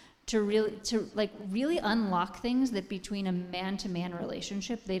superpowers to really unlock things that between a man-to-man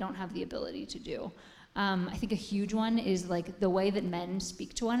relationship, they don't have the ability to do. I think a huge one is like the way that men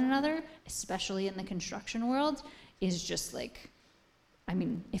speak to one another, especially in the construction world, is just like, I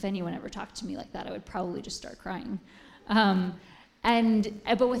mean, if anyone ever talked to me like that, I would probably just start crying.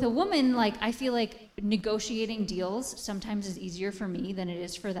 But with a woman, like, I feel like negotiating deals sometimes is easier for me than it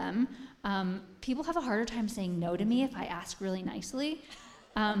is for them. People have a harder time saying no to me if I ask really nicely,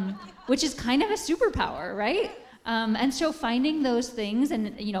 which is kind of a superpower, right? And so finding those things,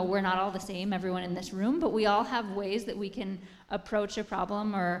 and you know, we're not all the same, everyone in this room, but we all have ways that we can approach a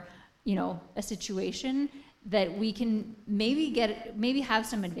problem or, you know, a situation that we can maybe have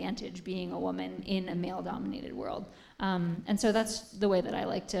some advantage being a woman in a male-dominated world. And so that's the way that I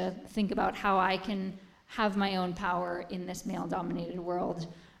like to think about how I can have my own power in this male-dominated world.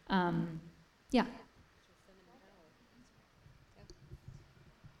 Yeah.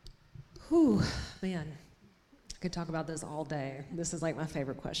 Whew, man. I could talk about this all day. This is like my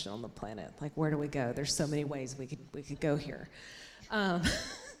favorite question on the planet. Like, where do we go? There's so many ways we could go here.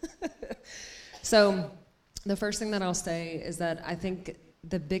 So the first thing that I'll say is that I think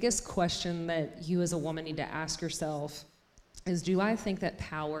the biggest question that you as a woman need to ask yourself is, do I think that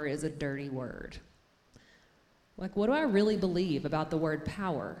power is a dirty word? Like, what do I really believe about the word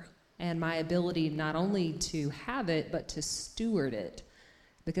power and my ability not only to have it, but to steward it?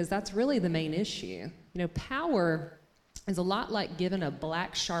 Because that's really the main issue. You know, power is a lot like giving a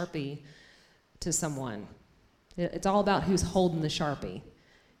black Sharpie to someone. It's all about who's holding the Sharpie.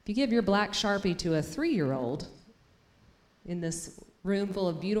 If you give your black Sharpie to a 3-year-old in this room full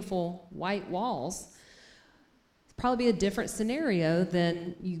of beautiful white walls, it'd probably be a different scenario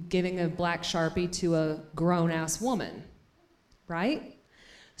than you giving a black Sharpie to a grown-ass woman, right?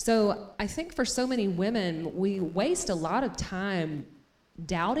 So I think for so many women, we waste a lot of time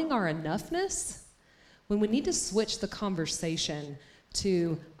doubting our enoughness when we need to switch the conversation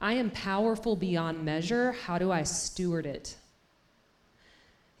to, I am powerful beyond measure, how do I steward it?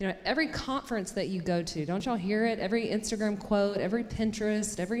 You know, every conference that you go to, don't y'all hear it? Every Instagram quote, every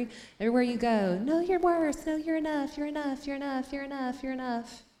Pinterest, everywhere you go, know your worth, know you're enough, you're enough, you're enough, you're enough, you're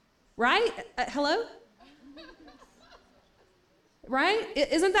enough. Right? Hello? right?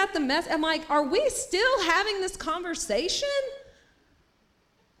 Isn't that the mess? I'm like, are we still having this conversation?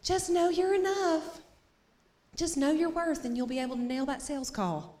 Just know you're enough. Just know your worth, and you'll be able to nail that sales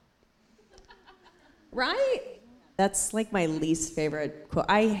call. Right? That's like my least favorite quote.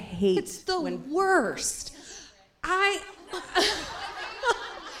 I hate it's the worst.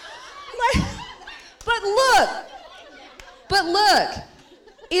 But look,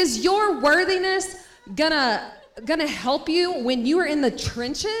 is your worthiness gonna help you when you are in the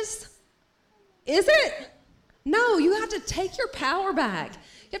trenches? Is it? No, you have to take your power back.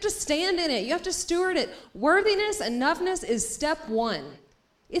 You have to stand in it. You have to steward it. Worthiness, enoughness is step one.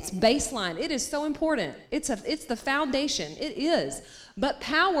 It's baseline. It is so important. It's the foundation. It is. But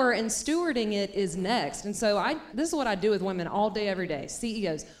power and stewarding it is next. And so this is what I do with women all day, every day.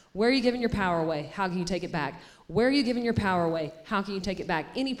 CEOs, where are you giving your power away? How can you take it back? Where are you giving your power away? How can you take it back?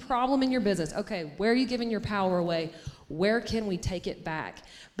 Any problem in your business? Okay, where are you giving your power away? Where can we take it back?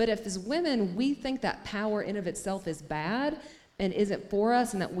 But if as women, we think that power in of itself is bad and isn't for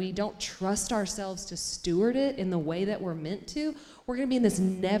us, and that we don't trust ourselves to steward it in the way that we're meant to, we're gonna be in this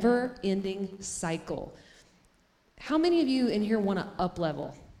never-ending cycle. How many of you in here wanna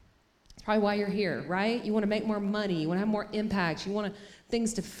up-level? That's probably why you're here, right? You wanna make more money, you wanna have more impact, you want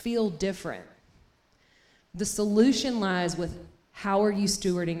things to feel different. The solution lies with how are you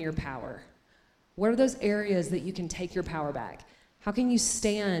stewarding your power? What are those areas that you can take your power back? How can you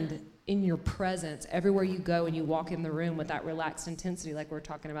stand in your presence everywhere you go and you walk in the room with that relaxed intensity like we were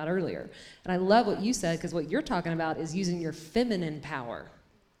talking about earlier? And I love what you said, because what you're talking about is using your feminine power.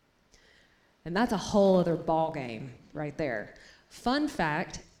 And that's a whole other ball game right there. Fun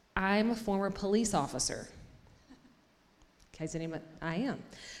fact, I'm a former police officer. In case anyone, I am.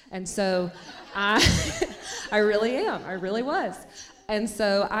 And so I really am, I really was. And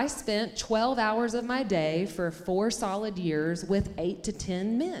so I spent 12 hours of my day for 4 solid years with 8 to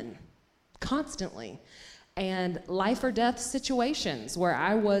 10 men, constantly. And life or death situations where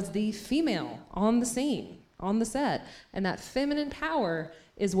I was the female on the scene, on the set. And that feminine power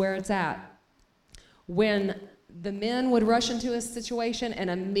is where it's at. When the men would rush into a situation and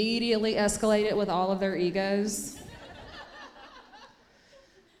immediately escalate it with all of their egos,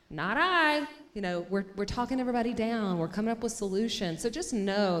 not I. You know, we're talking everybody down. We're coming up with solutions. So just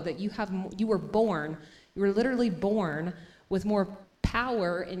know that you were literally born with more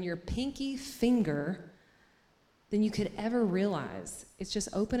power in your pinky finger than you could ever realize. It's just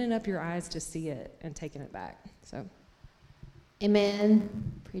opening up your eyes to see it and taking it back. So, amen.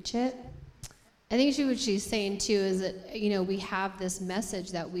 Preach it. I think what she's saying too is that, you know, we have this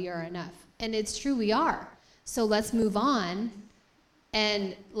message that we are enough. And it's true, we are. So let's move on.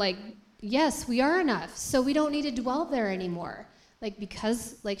 And like, yes, we are enough. So we don't need to dwell there anymore. Like,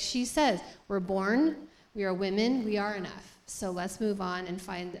 because like she says, we're born, we are women, we are enough. So let's move on and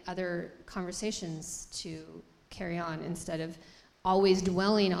find other conversations to carry on instead of always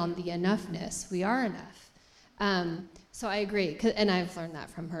dwelling on the enoughness. We are enough. So I agree, and I've learned that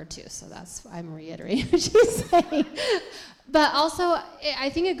from her too, so I'm reiterating what she's saying. But also, I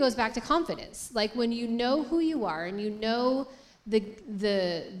think it goes back to confidence. Like when you know who you are and you know the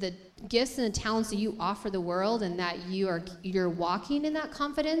gifts and the talents that you offer the world, and that you're walking in that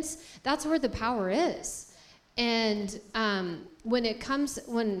confidence, that's where the power is. And when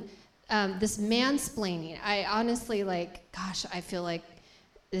this mansplaining, I honestly I feel like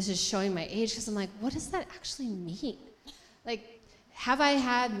this is showing my age, because I'm like, what does that actually mean? Like, have I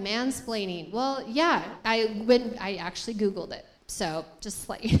had mansplaining? Well, yeah, I actually Googled it. So just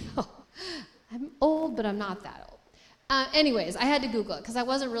let you know, I'm old, but I'm not that old. Anyways, I had to Google it because I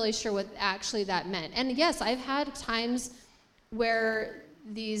wasn't really sure what actually that meant. And yes, I've had times where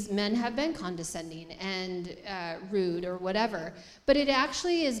these men have been condescending and rude or whatever, but it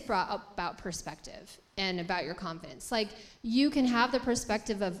actually is brought up about perspective and about your confidence. Like, you can have the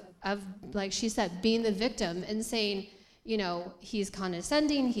perspective of like she said, being the victim and saying, you know, he's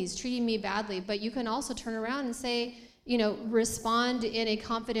condescending, he's treating me badly, but you can also turn around and say, you know, respond in a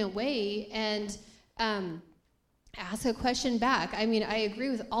confident way and ask a question back. I mean, I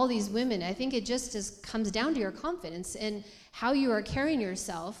agree with all these women. I think it just comes down to your confidence and how you are carrying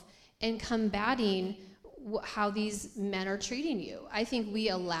yourself and combating how these men are treating you. I think we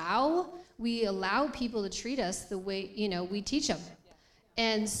allow people to treat us the way, you know, we teach them.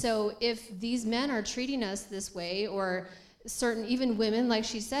 And so if these men are treating us this way, or certain, even women, like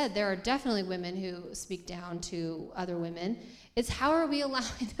she said, there are definitely women who speak down to other women. It's how are we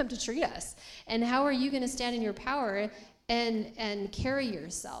allowing them to treat us? And how are you going to stand in your power and carry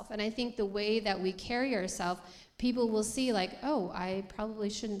yourself? And I think the way that we carry ourselves, people will see like, oh, I probably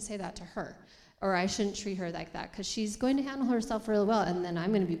shouldn't say that to her. or I shouldn't treat her like that because she's going to handle herself really well, and then I'm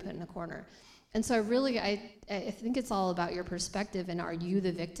going to be put in a corner. And so I think it's all about your perspective, and are you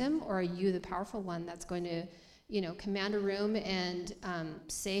the victim or are you the powerful one that's going to, command a room and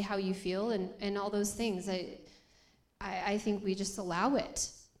say how you feel and all those things. I think we just allow it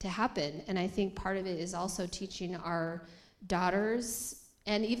to happen. And I think part of it is also teaching our daughters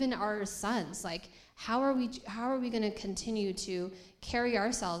and even our sons, like, how are we going to continue to carry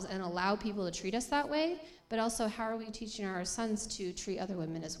ourselves and allow people to treat us that way? But also, how are we teaching our sons to treat other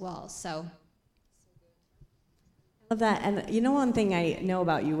women as well? So. Love that. And one thing I know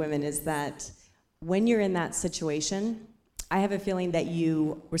about you women is that when you're in that situation, I have a feeling that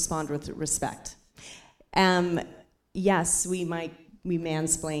you respond with respect. Yes, we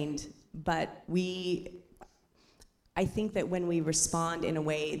mansplained, but I think that when we respond in a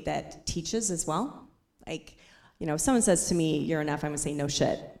way that teaches as well, like, if someone says to me, "You're enough," I'm gonna say, "No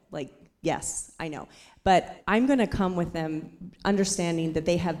shit." Like, yes, I know. But I'm gonna come with them understanding that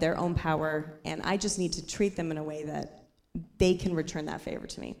they have their own power, and I just need to treat them in a way that they can return that favor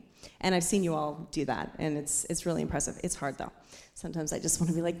to me. And I've seen you all do that, and it's really impressive. It's hard, though. Sometimes I just want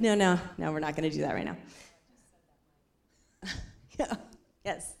to be like, no, we're not gonna do that right now. Yeah.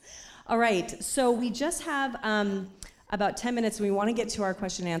 Yes. All right, so we just have about 10 minutes. We want to get to our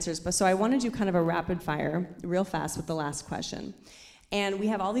question and answers, but so I want to do kind of a rapid fire real fast with the last question. And we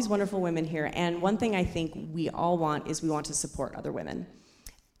have all these wonderful women here, and one thing I think we all want is we want to support other women.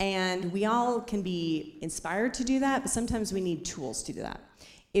 And we all can be inspired to do that, but sometimes we need tools to do that.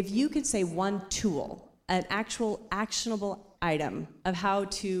 If you could say one tool, an actual actionable item of how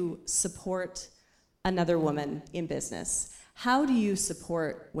to support another woman in business, how do you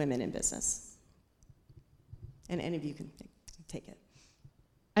support women in business? And any of you can take it.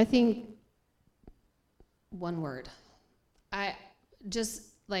 I think one word. I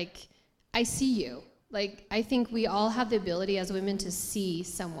see you. Like, I think we all have the ability as women to see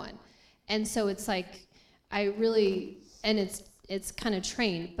someone. And so it's like, and it's kind of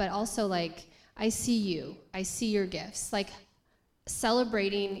trained, but also like, I see you. I see your gifts. Like,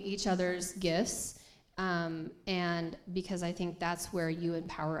 celebrating each other's gifts. And because I think that's where you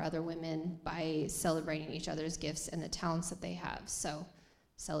empower other women, by celebrating each other's gifts and the talents that they have. So,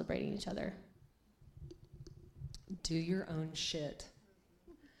 celebrating each other. Do your own shit.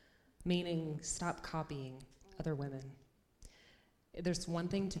 Meaning, stop copying other women. There's one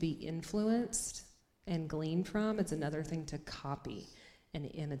thing to be influenced and glean from, it's another thing to copy and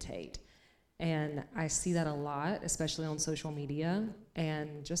imitate. And I see that a lot, especially on social media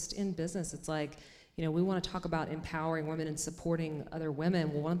and just in business. It's like, we want to talk about empowering women and supporting other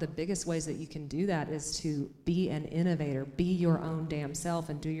women. Well, one of the biggest ways that you can do that is to be an innovator, be your own damn self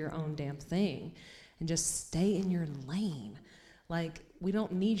and do your own damn thing, and just stay in your lane. Like, we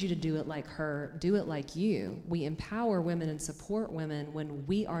don't need you to do it like her, do it like you. We empower women and support women when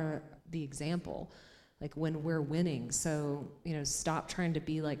we are the example, like when we're winning. So, stop trying to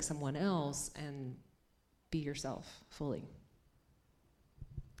be like someone else and be yourself fully.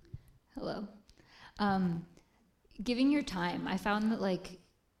 Hello. Giving your time. I found that,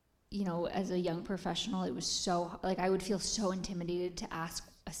 as a young professional, it was so, I would feel so intimidated to ask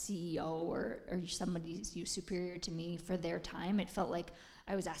a CEO or somebody superior to me for their time. It felt like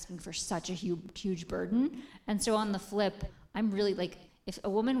I was asking for such a huge burden. And so on the flip, I'm really if a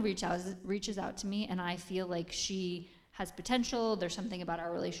woman reaches out to me and I feel like she has potential, there's something about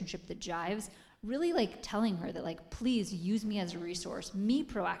our relationship that jives, really telling her that please use me as a resource, me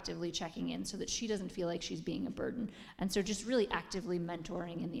proactively checking in so that she doesn't feel like she's being a burden. And so just really actively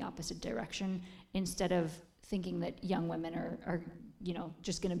mentoring in the opposite direction, instead of thinking that young women are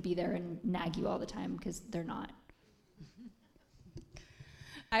just gonna be there and nag you all the time, because they're not.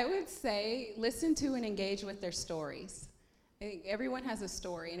 I would say listen to and engage with their stories. I think everyone has a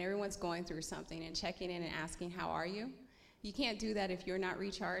story and everyone's going through something, and checking in and asking, how are you? You can't do that if you're not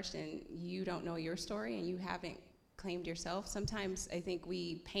recharged and you don't know your story and you haven't claimed yourself. Sometimes I think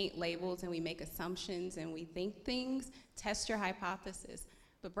we paint labels and we make assumptions and we think things. Test your hypothesis,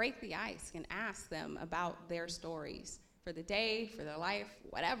 but break the ice and ask them about their stories for the day, for their life,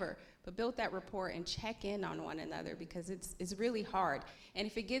 whatever. But build that rapport and check in on one another, because it's really hard. And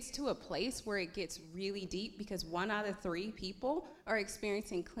if it gets to a place where it gets really deep, because 1 out of 3 people are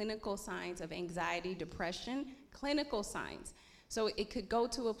experiencing clinical signs of anxiety, depression, clinical signs. So it could go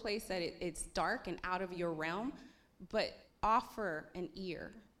to a place that it's dark and out of your realm, but offer an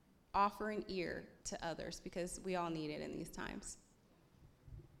ear to others, because we all need it in these times.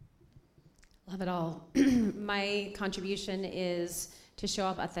 Love it all. My contribution is to show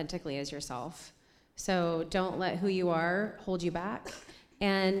up authentically as yourself. So don't let who you are hold you back,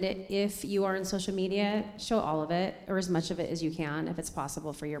 And if you are on social media, show all of it, or as much of it as you can, if it's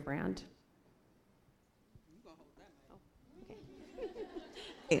possible for your brand.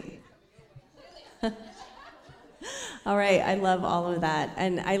 All right, I love all of that.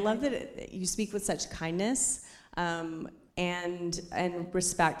 And I love that you speak with such kindness and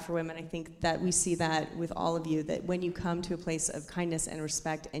respect for women. I think that we see that with all of you, that when you come to a place of kindness and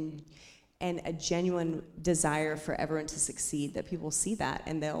respect and a genuine desire for everyone to succeed, that people see that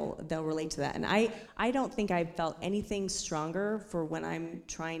and they'll relate to that. And I don't think I've felt anything stronger for when I'm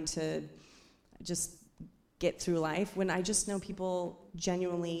trying to just get through life, when I just know people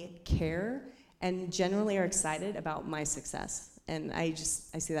genuinely care and genuinely are excited about my success. And I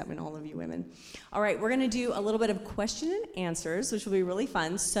see that in all of you women. All right, we're gonna do a little bit of question and answers, which will be really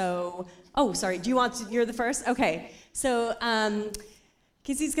fun. So, sorry, you're the first? Okay, so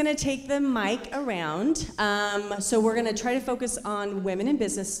Kizzy's gonna take the mic around. So we're gonna try to focus on women in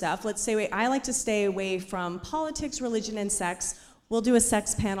business stuff. I like to stay away from politics, religion, and sex. We'll do a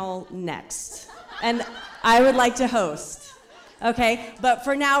sex panel next. And I would like to host. Okay, but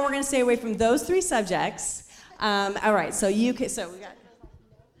for now, we're going to stay away from those three subjects. All right, so we got.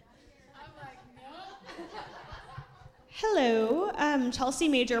 Hello, Chelsea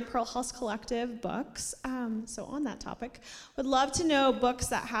Major, Pearl House Collective Books. So on that topic, would love to know books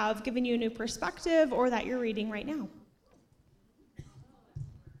that have given you a new perspective or that you're reading right now.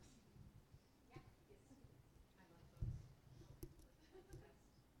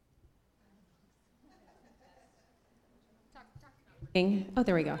 Oh,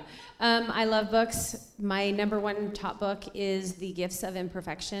 there we go. I love books. My number one top book is The Gifts of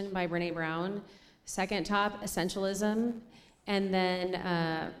Imperfection by Brené Brown. Second top, Essentialism. And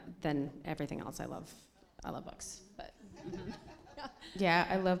then everything else I love. I love books. But Yeah,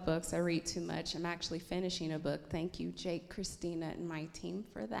 I love books. I read too much. I'm actually finishing a book. Thank you, Jake, Christina, and my team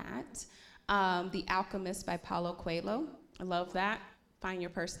for that. The Alchemist by Paulo Coelho. I love that. Find Your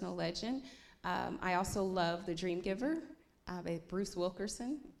Personal Legend. I also love The Dream Giver by Bruce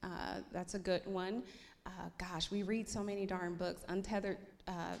Wilkerson. That's a good one. Gosh, we read so many darn books. Untethered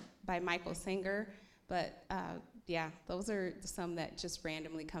by Michael Singer. But yeah, those are some that just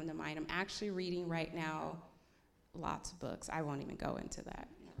randomly come to mind. I'm actually reading right now lots of books. I won't even go into that.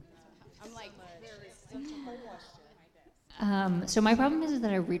 I'm like, so my problem is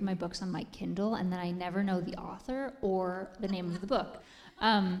that I read my books on my Kindle and then I never know the author or the name of the book.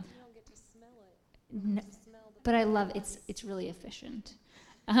 But I love it's really efficient.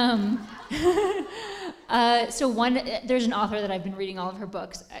 So there's an author that I've been reading all of her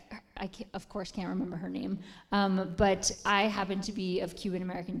books. I of course can't remember her name, but I happen to be of Cuban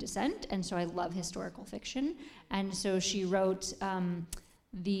American descent, and so I love historical fiction. And so she wrote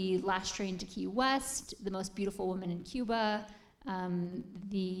The Last Train to Key West, The Most Beautiful Woman in Cuba,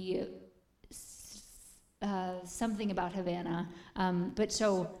 something about Havana. But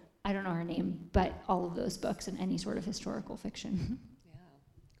so I don't know her name, but all of those books and any sort of historical fiction. Yeah,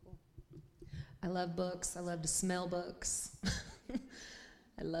 cool. I love books. I love to smell books.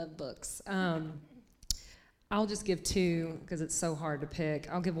 I love books. I'll just give two because it's so hard to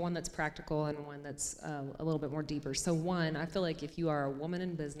pick. I'll give one that's practical and one that's a little bit more deeper. So one, I feel like if you are a woman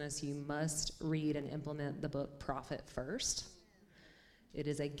in business, you must read and implement the book Profit First. It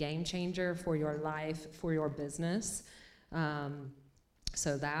is a game changer for your life, for your business.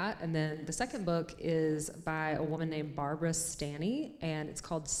 So that, and then the second book is by a woman named Barbara Stanny, and it's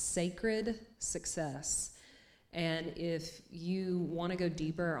called Sacred Success. And if you want to go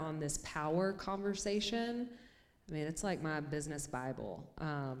deeper on this power conversation, I mean, it's like my business Bible.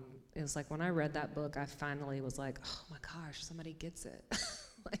 It was like when I read that book, I finally was like, oh my gosh, somebody gets it.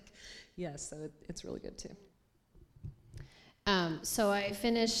 Yes, so it's really good too. So I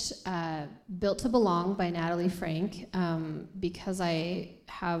finished Built to Belong by Natalie Frank because I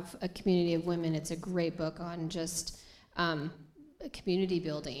have a community of women. It's a great book on just community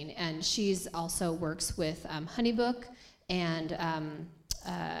building. And she's also works with Honeybook and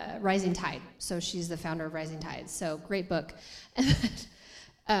Rising Tide. So she's the founder of Rising Tide. So great book.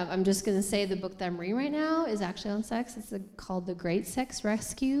 I'm just going to say the book that I'm reading right now is actually on sex. It's called The Great Sex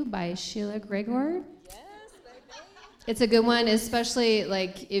Rescue by Sheila Gregor. It's a good one, especially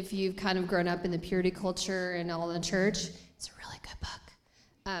like if you've kind of grown up in the purity culture and all in the church. It's a really good book.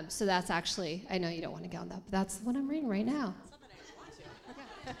 So that's actually, I know you don't want to get on that, but that's what I'm reading right now.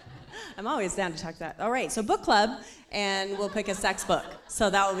 I'm always down to talk that. All right, so book club, and we'll pick a sex book.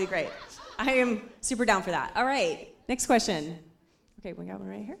 So that will be great. I am super down for that. All right, next question. Okay, we got one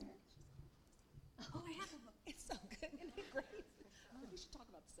right here. Oh, I have a book. It's so good. Isn't it great? We should talk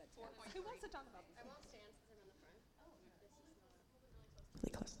about the sex book. Who wants to talk about this? I won't stand because I'm in the front.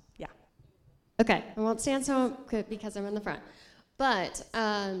 Okay, I won't stand so good because I'm in the front. But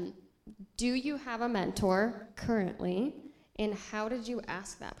do you have a mentor currently, and how did you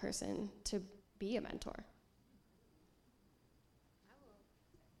ask that person to be a mentor?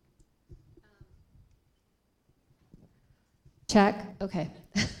 Check. Okay.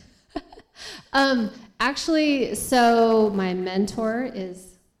 Actually, so my mentor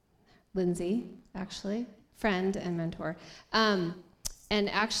is Lindsey, actually, friend and mentor. And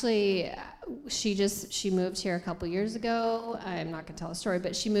actually, she moved here a couple years ago. I'm not gonna tell a story,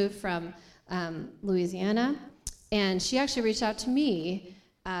 but she moved from Louisiana, and she actually reached out to me.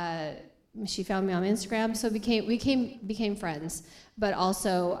 She found me on Instagram, so we became friends. But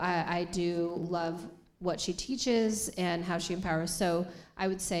also, I do love what she teaches and how she empowers. So I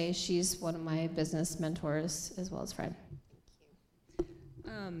would say she's one of my business mentors as well as friend.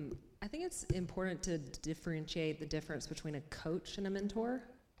 I think it's important to differentiate the difference between a coach and a mentor.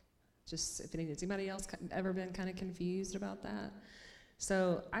 Just if anybody else ever been kind of confused about that?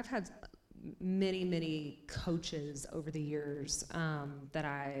 So I've had many coaches over the years that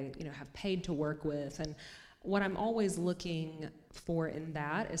I have paid to work with, and what I'm always looking for in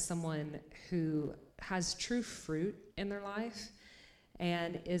that is someone who has true fruit in their life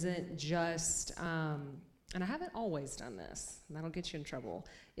and isn't just, and I haven't always done this, and that'll get you in trouble,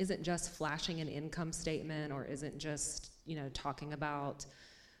 isn't just flashing an income statement or isn't just, talking about,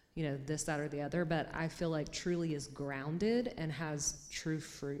 this, that, or the other, but I feel like truly is grounded and has true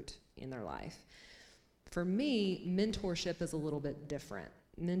fruit in their life. For me, mentorship is a little bit different.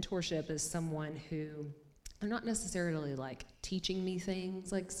 Mentorship is someone who, they're not necessarily like teaching me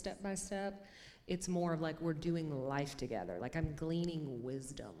things like step by step. It's more of like we're doing life together. Like I'm gleaning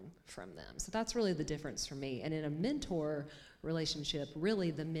wisdom from them. So that's really the difference for me. And in a mentor relationship,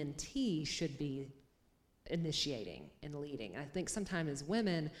 really the mentee should be initiating and leading. I think sometimes as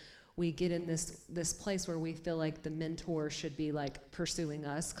women, we get in this place where we feel like the mentor should be like pursuing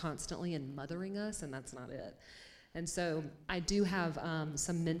us constantly and mothering us, and that's not it. And so I do have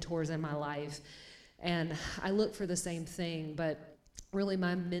some mentors in my life, and I look for the same thing, but really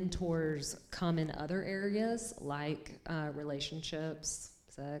my mentors come in other areas like relationships,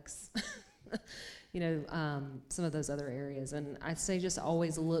 sex, some of those other areas. And I'd say just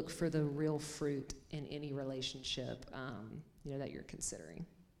always look for the real fruit in any relationship, that you're considering.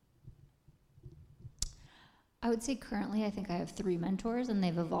 I would say currently I think I have 3 mentors, and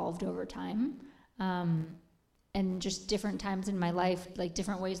they've evolved over time. And just different times in my life, like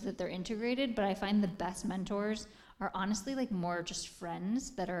different ways that they're integrated, but I find the best mentors are honestly like more just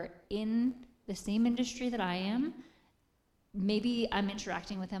friends that are in the same industry that I am. Maybe I'm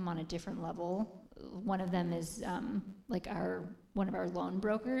interacting with them on a different level. One of them is one of our loan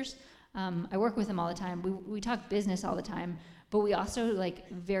brokers. I work with them all the time. We talk business all the time, but we also like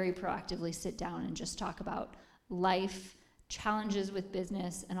very proactively sit down and just talk about life, challenges with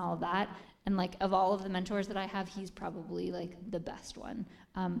business and all of that. And like of all of the mentors that I have, he's probably like the best one,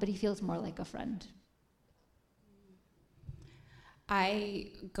 but he feels more like a friend.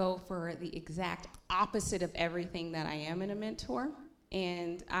 I go for the exact opposite of everything that I am in a mentor,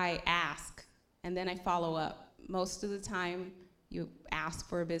 and I ask, and then I follow up. Most of the time, you ask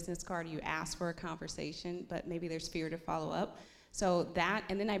for a business card, you ask for a conversation, but maybe there's fear to follow up. So that,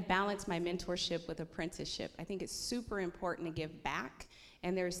 and then I balance my mentorship with apprenticeship. I think it's super important to give back,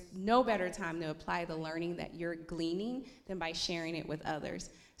 and there's no better time to apply the learning that you're gleaning than by sharing it with others.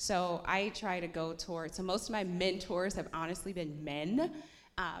 So I try to go towards, so most of my mentors have honestly been men,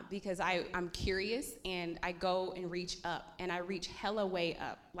 because I'm curious and I go and reach up, and I reach hella way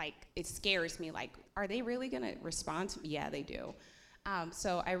up. Like it scares me, like, are they really gonna respond to me? Yeah, they do.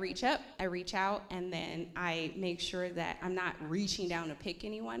 So I reach up, I reach out, and then I make sure that I'm not reaching down to pick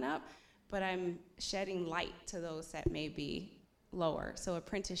anyone up, but I'm shedding light to those that may be lower. So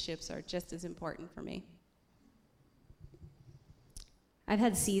apprenticeships are just as important for me. I've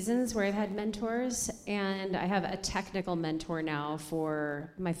had seasons where I've had mentors, and I have a technical mentor now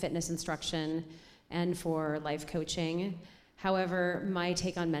for my fitness instruction and for life coaching. However, my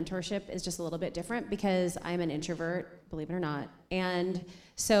take on mentorship is just a little bit different because I'm an introvert, believe it or not. And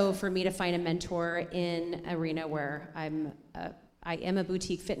so for me to find a mentor in an arena where I am a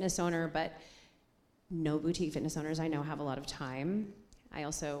boutique fitness owner, but no boutique fitness owners I know have a lot of time. I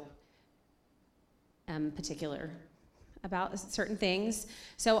also am particular about certain things.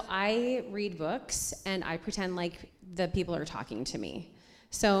 So I read books and I pretend like the people are talking to me.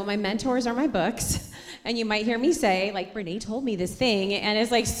 So my mentors are my books, and you might hear me say, like, Renee told me this thing, and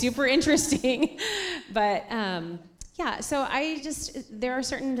it's like super interesting. But so there are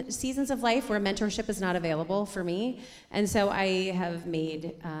certain seasons of life where mentorship is not available for me, and so I have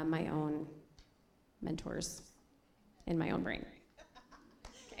made my own mentors in my own brain.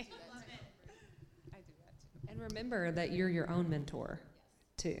 Okay. I do that too. And remember that you're your own mentor,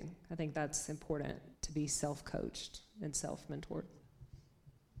 too. I think that's important, to be self-coached and self-mentored.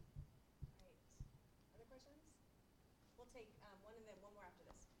 Other questions? We'll take one and then one more after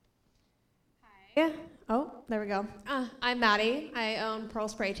this. Hi. Oh, there we go. I'm Maddie. I own Pearl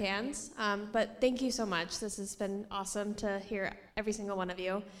Spray Tans. But thank you so much. This has been awesome to hear every single one of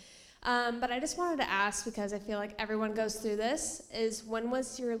you. But I just wanted to ask, because I feel like everyone goes through this, is when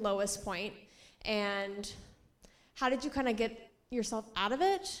was your lowest point? And how did you kind of get yourself out of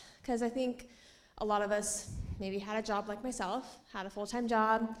it? Because I think a lot of us maybe had a job like myself, had a full-time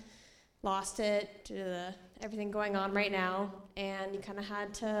job, lost it due to everything going on right now, and you kind of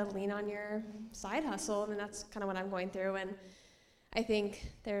had to lean on your side hustle, and that's kind of what I'm going through. And I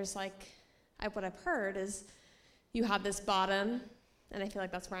think there's what I've heard is you have this bottom, and I feel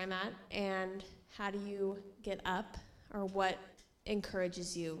like that's where I'm at, and how do you get up, or what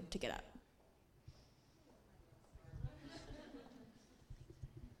encourages you to get up?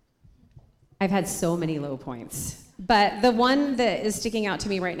 I've had so many low points. But the one that is sticking out to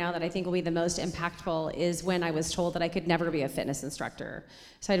me right now that I think will be the most impactful is when I was told that I could never be a fitness instructor.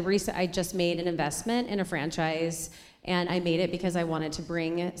 So I just made an investment in a franchise, and I made it because I wanted to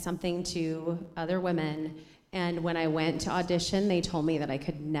bring something to other women. And when I went to audition, they told me that I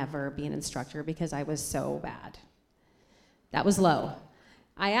could never be an instructor because I was so bad. That was low.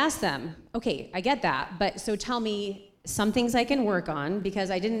 I asked them, okay, I get that, but so tell me some things I can work on, because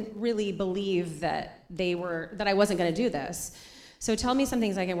I didn't really believe that I wasn't going to do this. So tell me some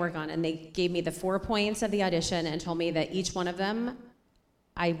things I can work on. And they gave me the 4 points of the audition and told me that each one of them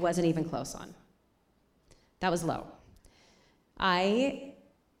I wasn't even close on. That was low. I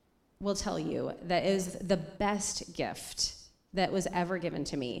will tell you that is the best gift that was ever given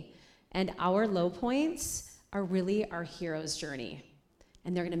to me. And our low points are really our hero's journey.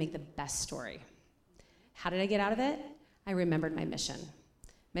 And they're going to make the best story. How did I get out of it? I remembered my mission.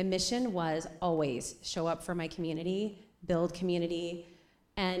 My mission was always show up for my community, build community,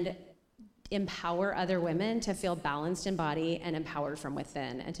 and empower other women to feel balanced in body and empowered from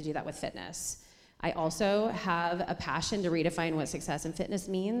within, and to do that with fitness. I also have a passion to redefine what success in fitness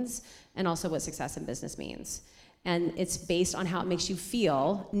means, and also what success in business means. And it's based on how it makes you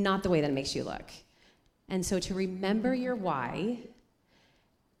feel, not the way that it makes you look. And so to remember your why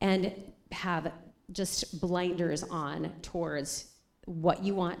and have just blinders on towards what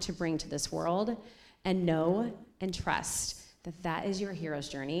you want to bring to this world, and know and trust that that is your hero's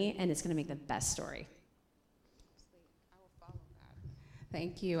journey, and it's going to make the best story. I will follow that.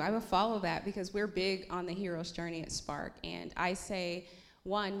 Thank you. I will follow that, because we're big on the hero's journey at Spark. And I say,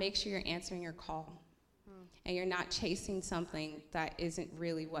 one, make sure you're answering your call. And you're not chasing something that isn't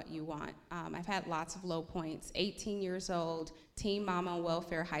really what you want. I've had lots of low points. 18 years old, teen mom on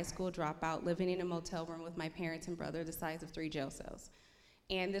welfare, high school dropout, living in a motel room with my parents and brother the size of 3 jail cells.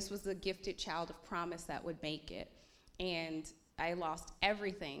 And this was the gifted child of promise that would make it. And I lost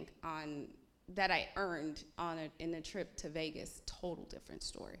everything that I earned in a trip to Vegas. Total different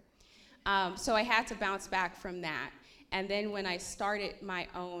story. So I had to bounce back from that. And then when I started my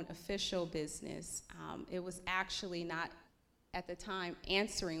own official business, it was actually not, at the time,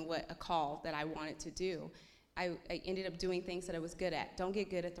 answering a call that I wanted to do. I ended up doing things that I was good at. Don't get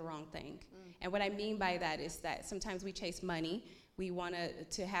good at the wrong thing. And what I mean by that is that sometimes we chase money. We want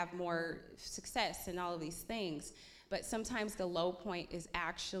to have more success and all of these things. But sometimes the low point is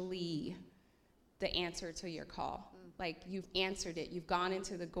actually the answer to your call. Like, you've answered it. You've gone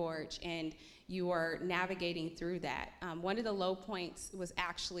into the gorge, and you are navigating through that. One of the low points was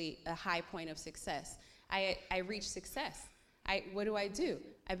actually a high point of success. I reached success. What do?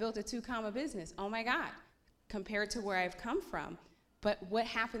 I built a 2-comma business. Oh my God, compared to where I've come from. But what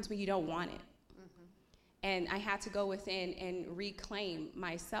happens when you don't want it? And I had to go within and reclaim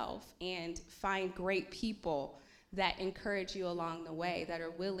myself and find great people that encourage you along the way, that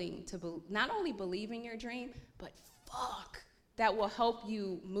are willing to not only believe in your dream, but that will help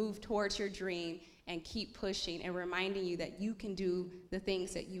you move towards your dream and keep pushing and reminding you that you can do the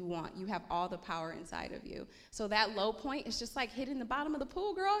things that you want. You have all the power inside of you. So that low point is just like hitting the bottom of the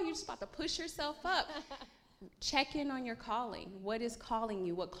pool, girl. You're just about to push yourself up. Check in on your calling. What is calling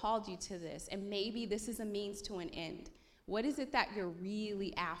you? What called you to this? And maybe this is a means to an end. What is it that you're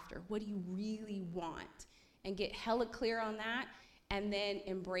really after? What do you really want? And get hella clear on that, and then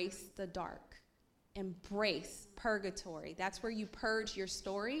embrace the dark. Embrace purgatory. That's where you purge your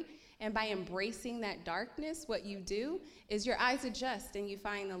story. And by embracing that darkness, what you do is your eyes adjust and you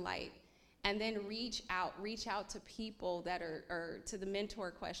find the light. And then reach out to people that are, or to the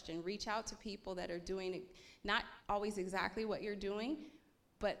mentor question, reach out to people that are doing not always exactly what you're doing,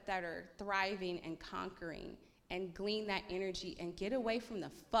 but that are thriving and conquering, and glean that energy and get away from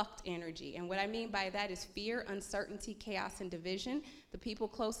the fucked energy. And what I mean by that is fear, uncertainty, chaos, and division. The people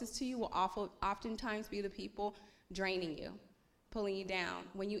closest to you will oftentimes be the people draining you, pulling you down.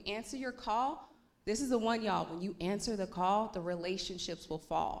 When you answer your call, this is the one, y'all, when you answer the call, the relationships will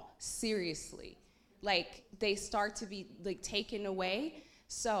fall, seriously. Like, they start to be, like, taken away.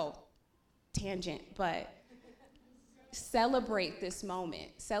 So, tangent, but celebrate this moment.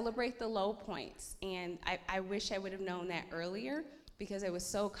 Celebrate the low points. And I wish I would have known that earlier, because I was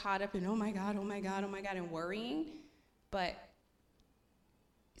so caught up in, oh my God, and worrying. But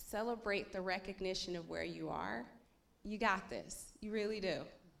celebrate the recognition of where you are. You got this. You really do.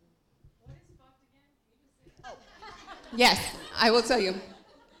 Yes, I will tell you.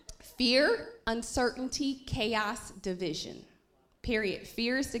 Fear, uncertainty, chaos, division. Period.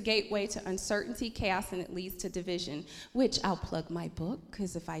 Fear is the gateway to uncertainty, chaos, and it leads to division, which I'll plug my book,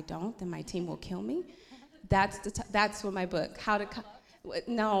 because if I don't, then my team will kill me. That's what my book,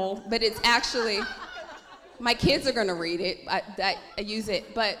 no, but it's actually, my kids are going to read it. I use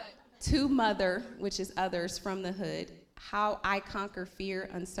it. But To Mother, which is Others from the Hood, How I Conquer Fear,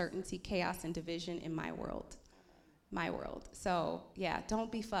 Uncertainty, Chaos, and Division in My World. My world. So, yeah, don't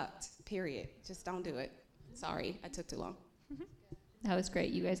be fucked, period. Just don't do it. Sorry, I took too long. That was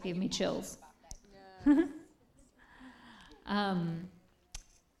great. You guys gave me chills.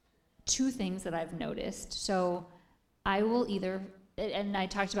 Two things that I've noticed. So I will either, and I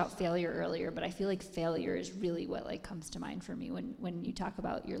talked about failure earlier, but I feel like failure is really what like comes to mind for me when you talk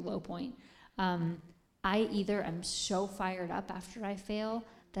about your low point. I either am so fired up after I fail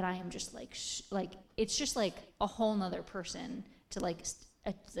that I am just like it's just like a whole nother person to like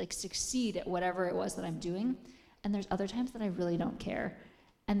succeed at whatever it was that I'm doing. And there's other times that I really don't care.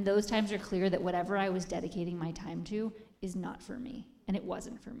 And those times are clear that whatever I was dedicating my time to is not for me, and it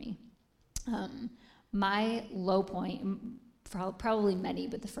wasn't for me. My low point, probably many,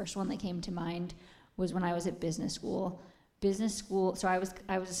 but the first one that came to mind was when I was at business school. So I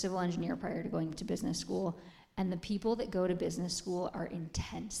was a civil engineer prior to going to business school. And the people that go to business school are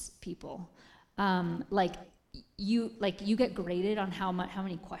intense people. You get graded on how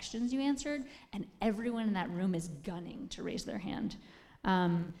many questions you answered, and everyone in that room is gunning to raise their hand.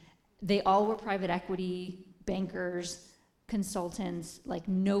 They all were private equity, bankers, consultants. Like,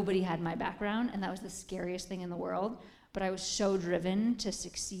 nobody had my background, and that was the scariest thing in the world. But I was so driven to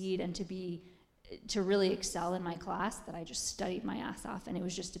succeed and to really excel in my class that I just studied my ass off, and it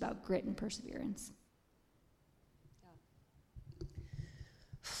was just about grit and perseverance.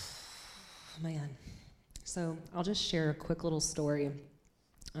 Man. So I'll just share a quick little story.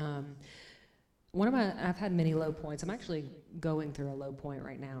 I've had many low points. I'm actually going through a low point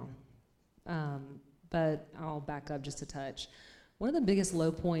right now. But I'll back up just a touch. One of the biggest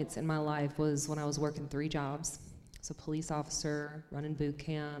low points in my life was when I was working 3 jobs. So police officer, running boot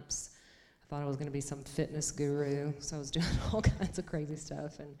camps. I thought I was gonna be some fitness guru. So I was doing all kinds of crazy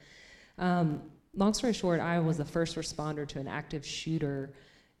stuff. And long story short, I was the first responder to an active shooter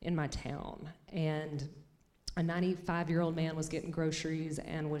in my town, and a 95-year-old man was getting groceries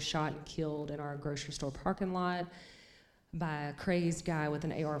and was shot and killed in our grocery store parking lot by a crazed guy with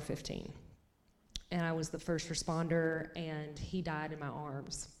an AR-15. And I was the first responder, and he died in my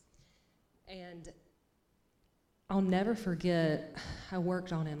arms. And I'll never forget, I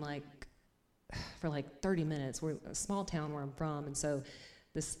worked on him for 30 minutes. We're a small town where I'm from, and so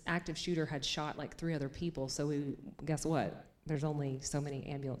this active shooter had shot 3 other people, so guess what? There's only so many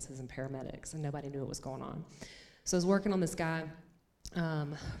ambulances and paramedics, and nobody knew what was going on. So I was working on this guy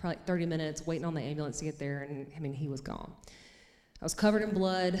for 30 minutes, waiting on the ambulance to get there, and he was gone. I was covered in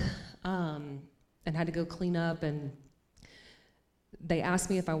blood and had to go clean up, and they asked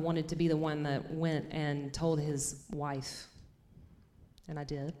me if I wanted to be the one that went and told his wife, and I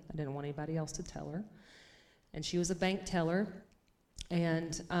did. I didn't want anybody else to tell her. And she was a bank teller,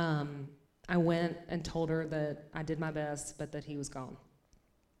 and I went and told her that I did my best, but that he was gone.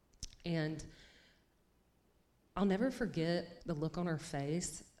 And I'll never forget the look on her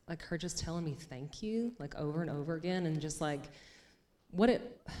face, her just telling me thank you, over and over again, and just what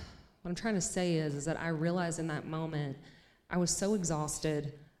I'm trying to say is that I realized in that moment I was so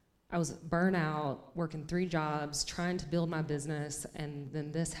exhausted. I was burnt out, working 3 jobs, trying to build my business, and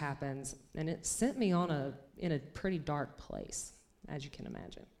then this happens, and it sent me in a pretty dark place, as you can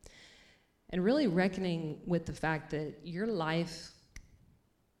imagine. And really reckoning with the fact that your life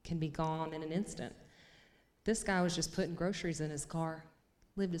can be gone in an instant. This guy was just putting groceries in his car,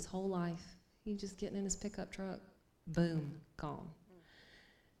 lived his whole life. He just getting in his pickup truck, boom, gone.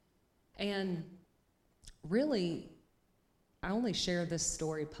 And really, I only share this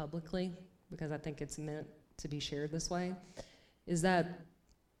story publicly because I think it's meant to be shared this way, is that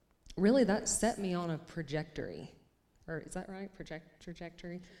really that set me on a trajectory. Or is that right?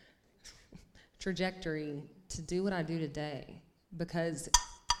 Trajectory? Trajectory to do what I do today. Because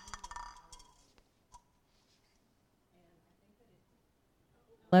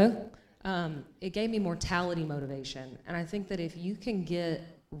it gave me mortality motivation. And I think that if you can get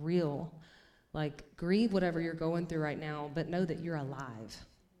real, like grieve whatever you're going through right now, but know that you're alive.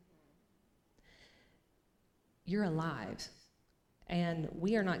 You're alive. And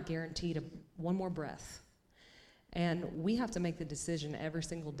we are not guaranteed one more breath. And we have to make the decision every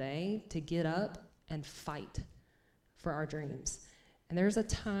single day to get up and fight for our dreams. And there's a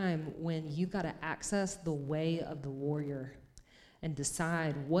time when you've got to access the way of the warrior and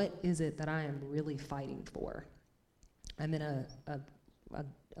decide, what is it that I am really fighting for? I'm in a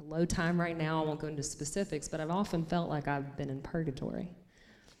low time right now. I won't go into specifics, but I've often felt like I've been in purgatory.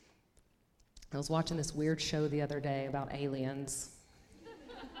 I was watching this weird show the other day about aliens.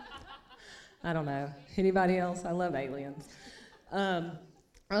 I don't know. Anybody else? I love aliens. I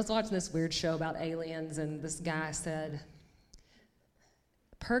was watching this weird show about aliens, and this guy said,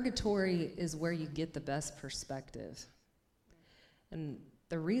 purgatory is where you get the best perspective. And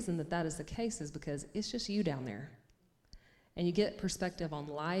the reason that that is the case is because it's just you down there. And you get perspective on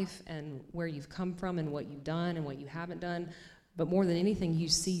life and where you've come from and what you've done and what you haven't done. But more than anything, you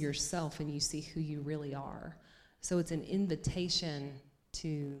see yourself and you see who you really are. So it's an invitation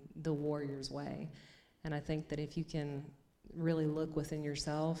to the warrior's way. And I think that if you can really look within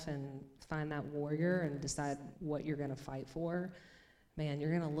yourself and find that warrior and decide what you're going to fight for, man, you're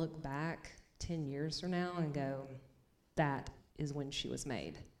going to look back 10 years from now and go, that is when she was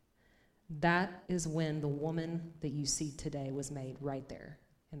made. That is when the woman that you see today was made, right there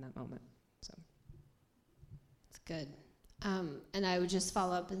in that moment. So it's good. And I would just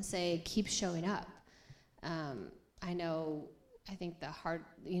follow up and say, keep showing up. I think the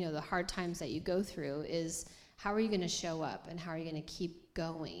hard times that you go through is, how are you going to show up and how are you going to keep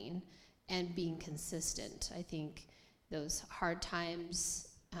going and being consistent? I think those hard times,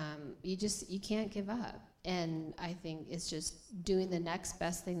 you can't give up. And I think it's just doing the next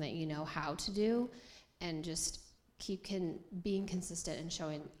best thing that you know how to do, and just being consistent and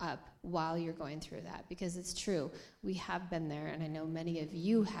showing up while you're going through that. Because it's true, we have been there, and I know many of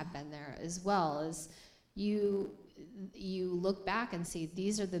you have been there as well. As you look back and see,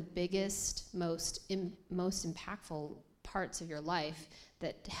 these are the biggest, most impactful parts of your life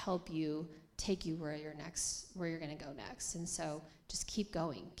that help you take you where you're going to go next. And so just keep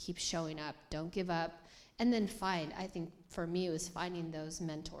going, keep showing up, don't give up. And then I think for me, it was finding those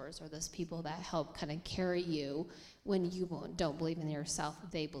mentors or those people that help kind of carry you when you don't believe in yourself,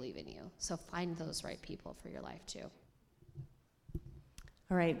 they believe in you. So find those right people for your life too.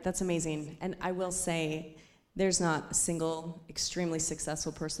 All right, that's amazing. And I will say, there's not a single extremely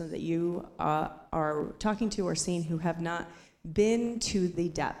successful person that you are talking to or seeing who have not been to the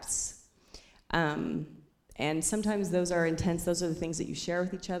depths. And sometimes those are intense. Those are the things that you share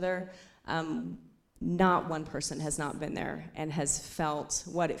with each other. Not one person has not been there and has felt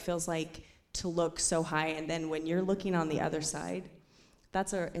what it feels like to look so high, and then when you're looking on the other side,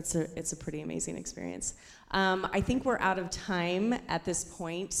 it's a pretty amazing experience. I think we're out of time at this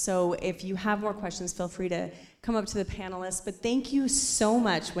point, so if you have more questions, feel free to come up to the panelists. But thank you so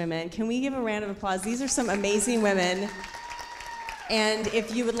much, women. Can we give a round of applause? These are some amazing women. And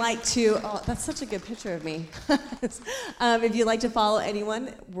if you would like to, that's such a good picture of me. If you'd like to follow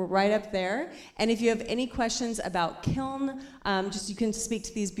anyone, we're right up there. And if you have any questions about Kiln, you can speak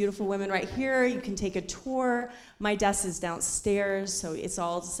to these beautiful women right here. You can take a tour. My desk is downstairs, so it's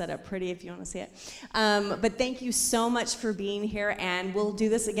all set up pretty if you want to see it. But thank you so much for being here, and we'll do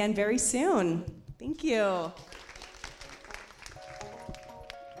this again very soon. Thank you.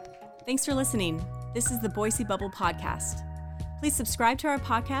 Thanks for listening. This is the Boise Bubble Podcast. Please subscribe to our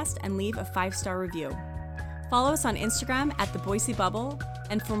podcast and leave a 5-star review. Follow us on Instagram at the Boise Bubble,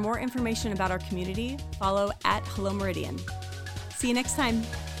 and for more information about our community, follow at Hello Meridian. See you next time.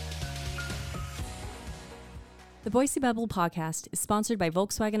 The Boise Bubble Podcast is sponsored by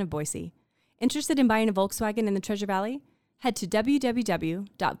Volkswagen of Boise. Interested in buying a Volkswagen in the Treasure Valley? Head to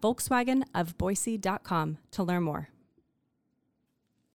www.volkswagenofboise.com to learn more.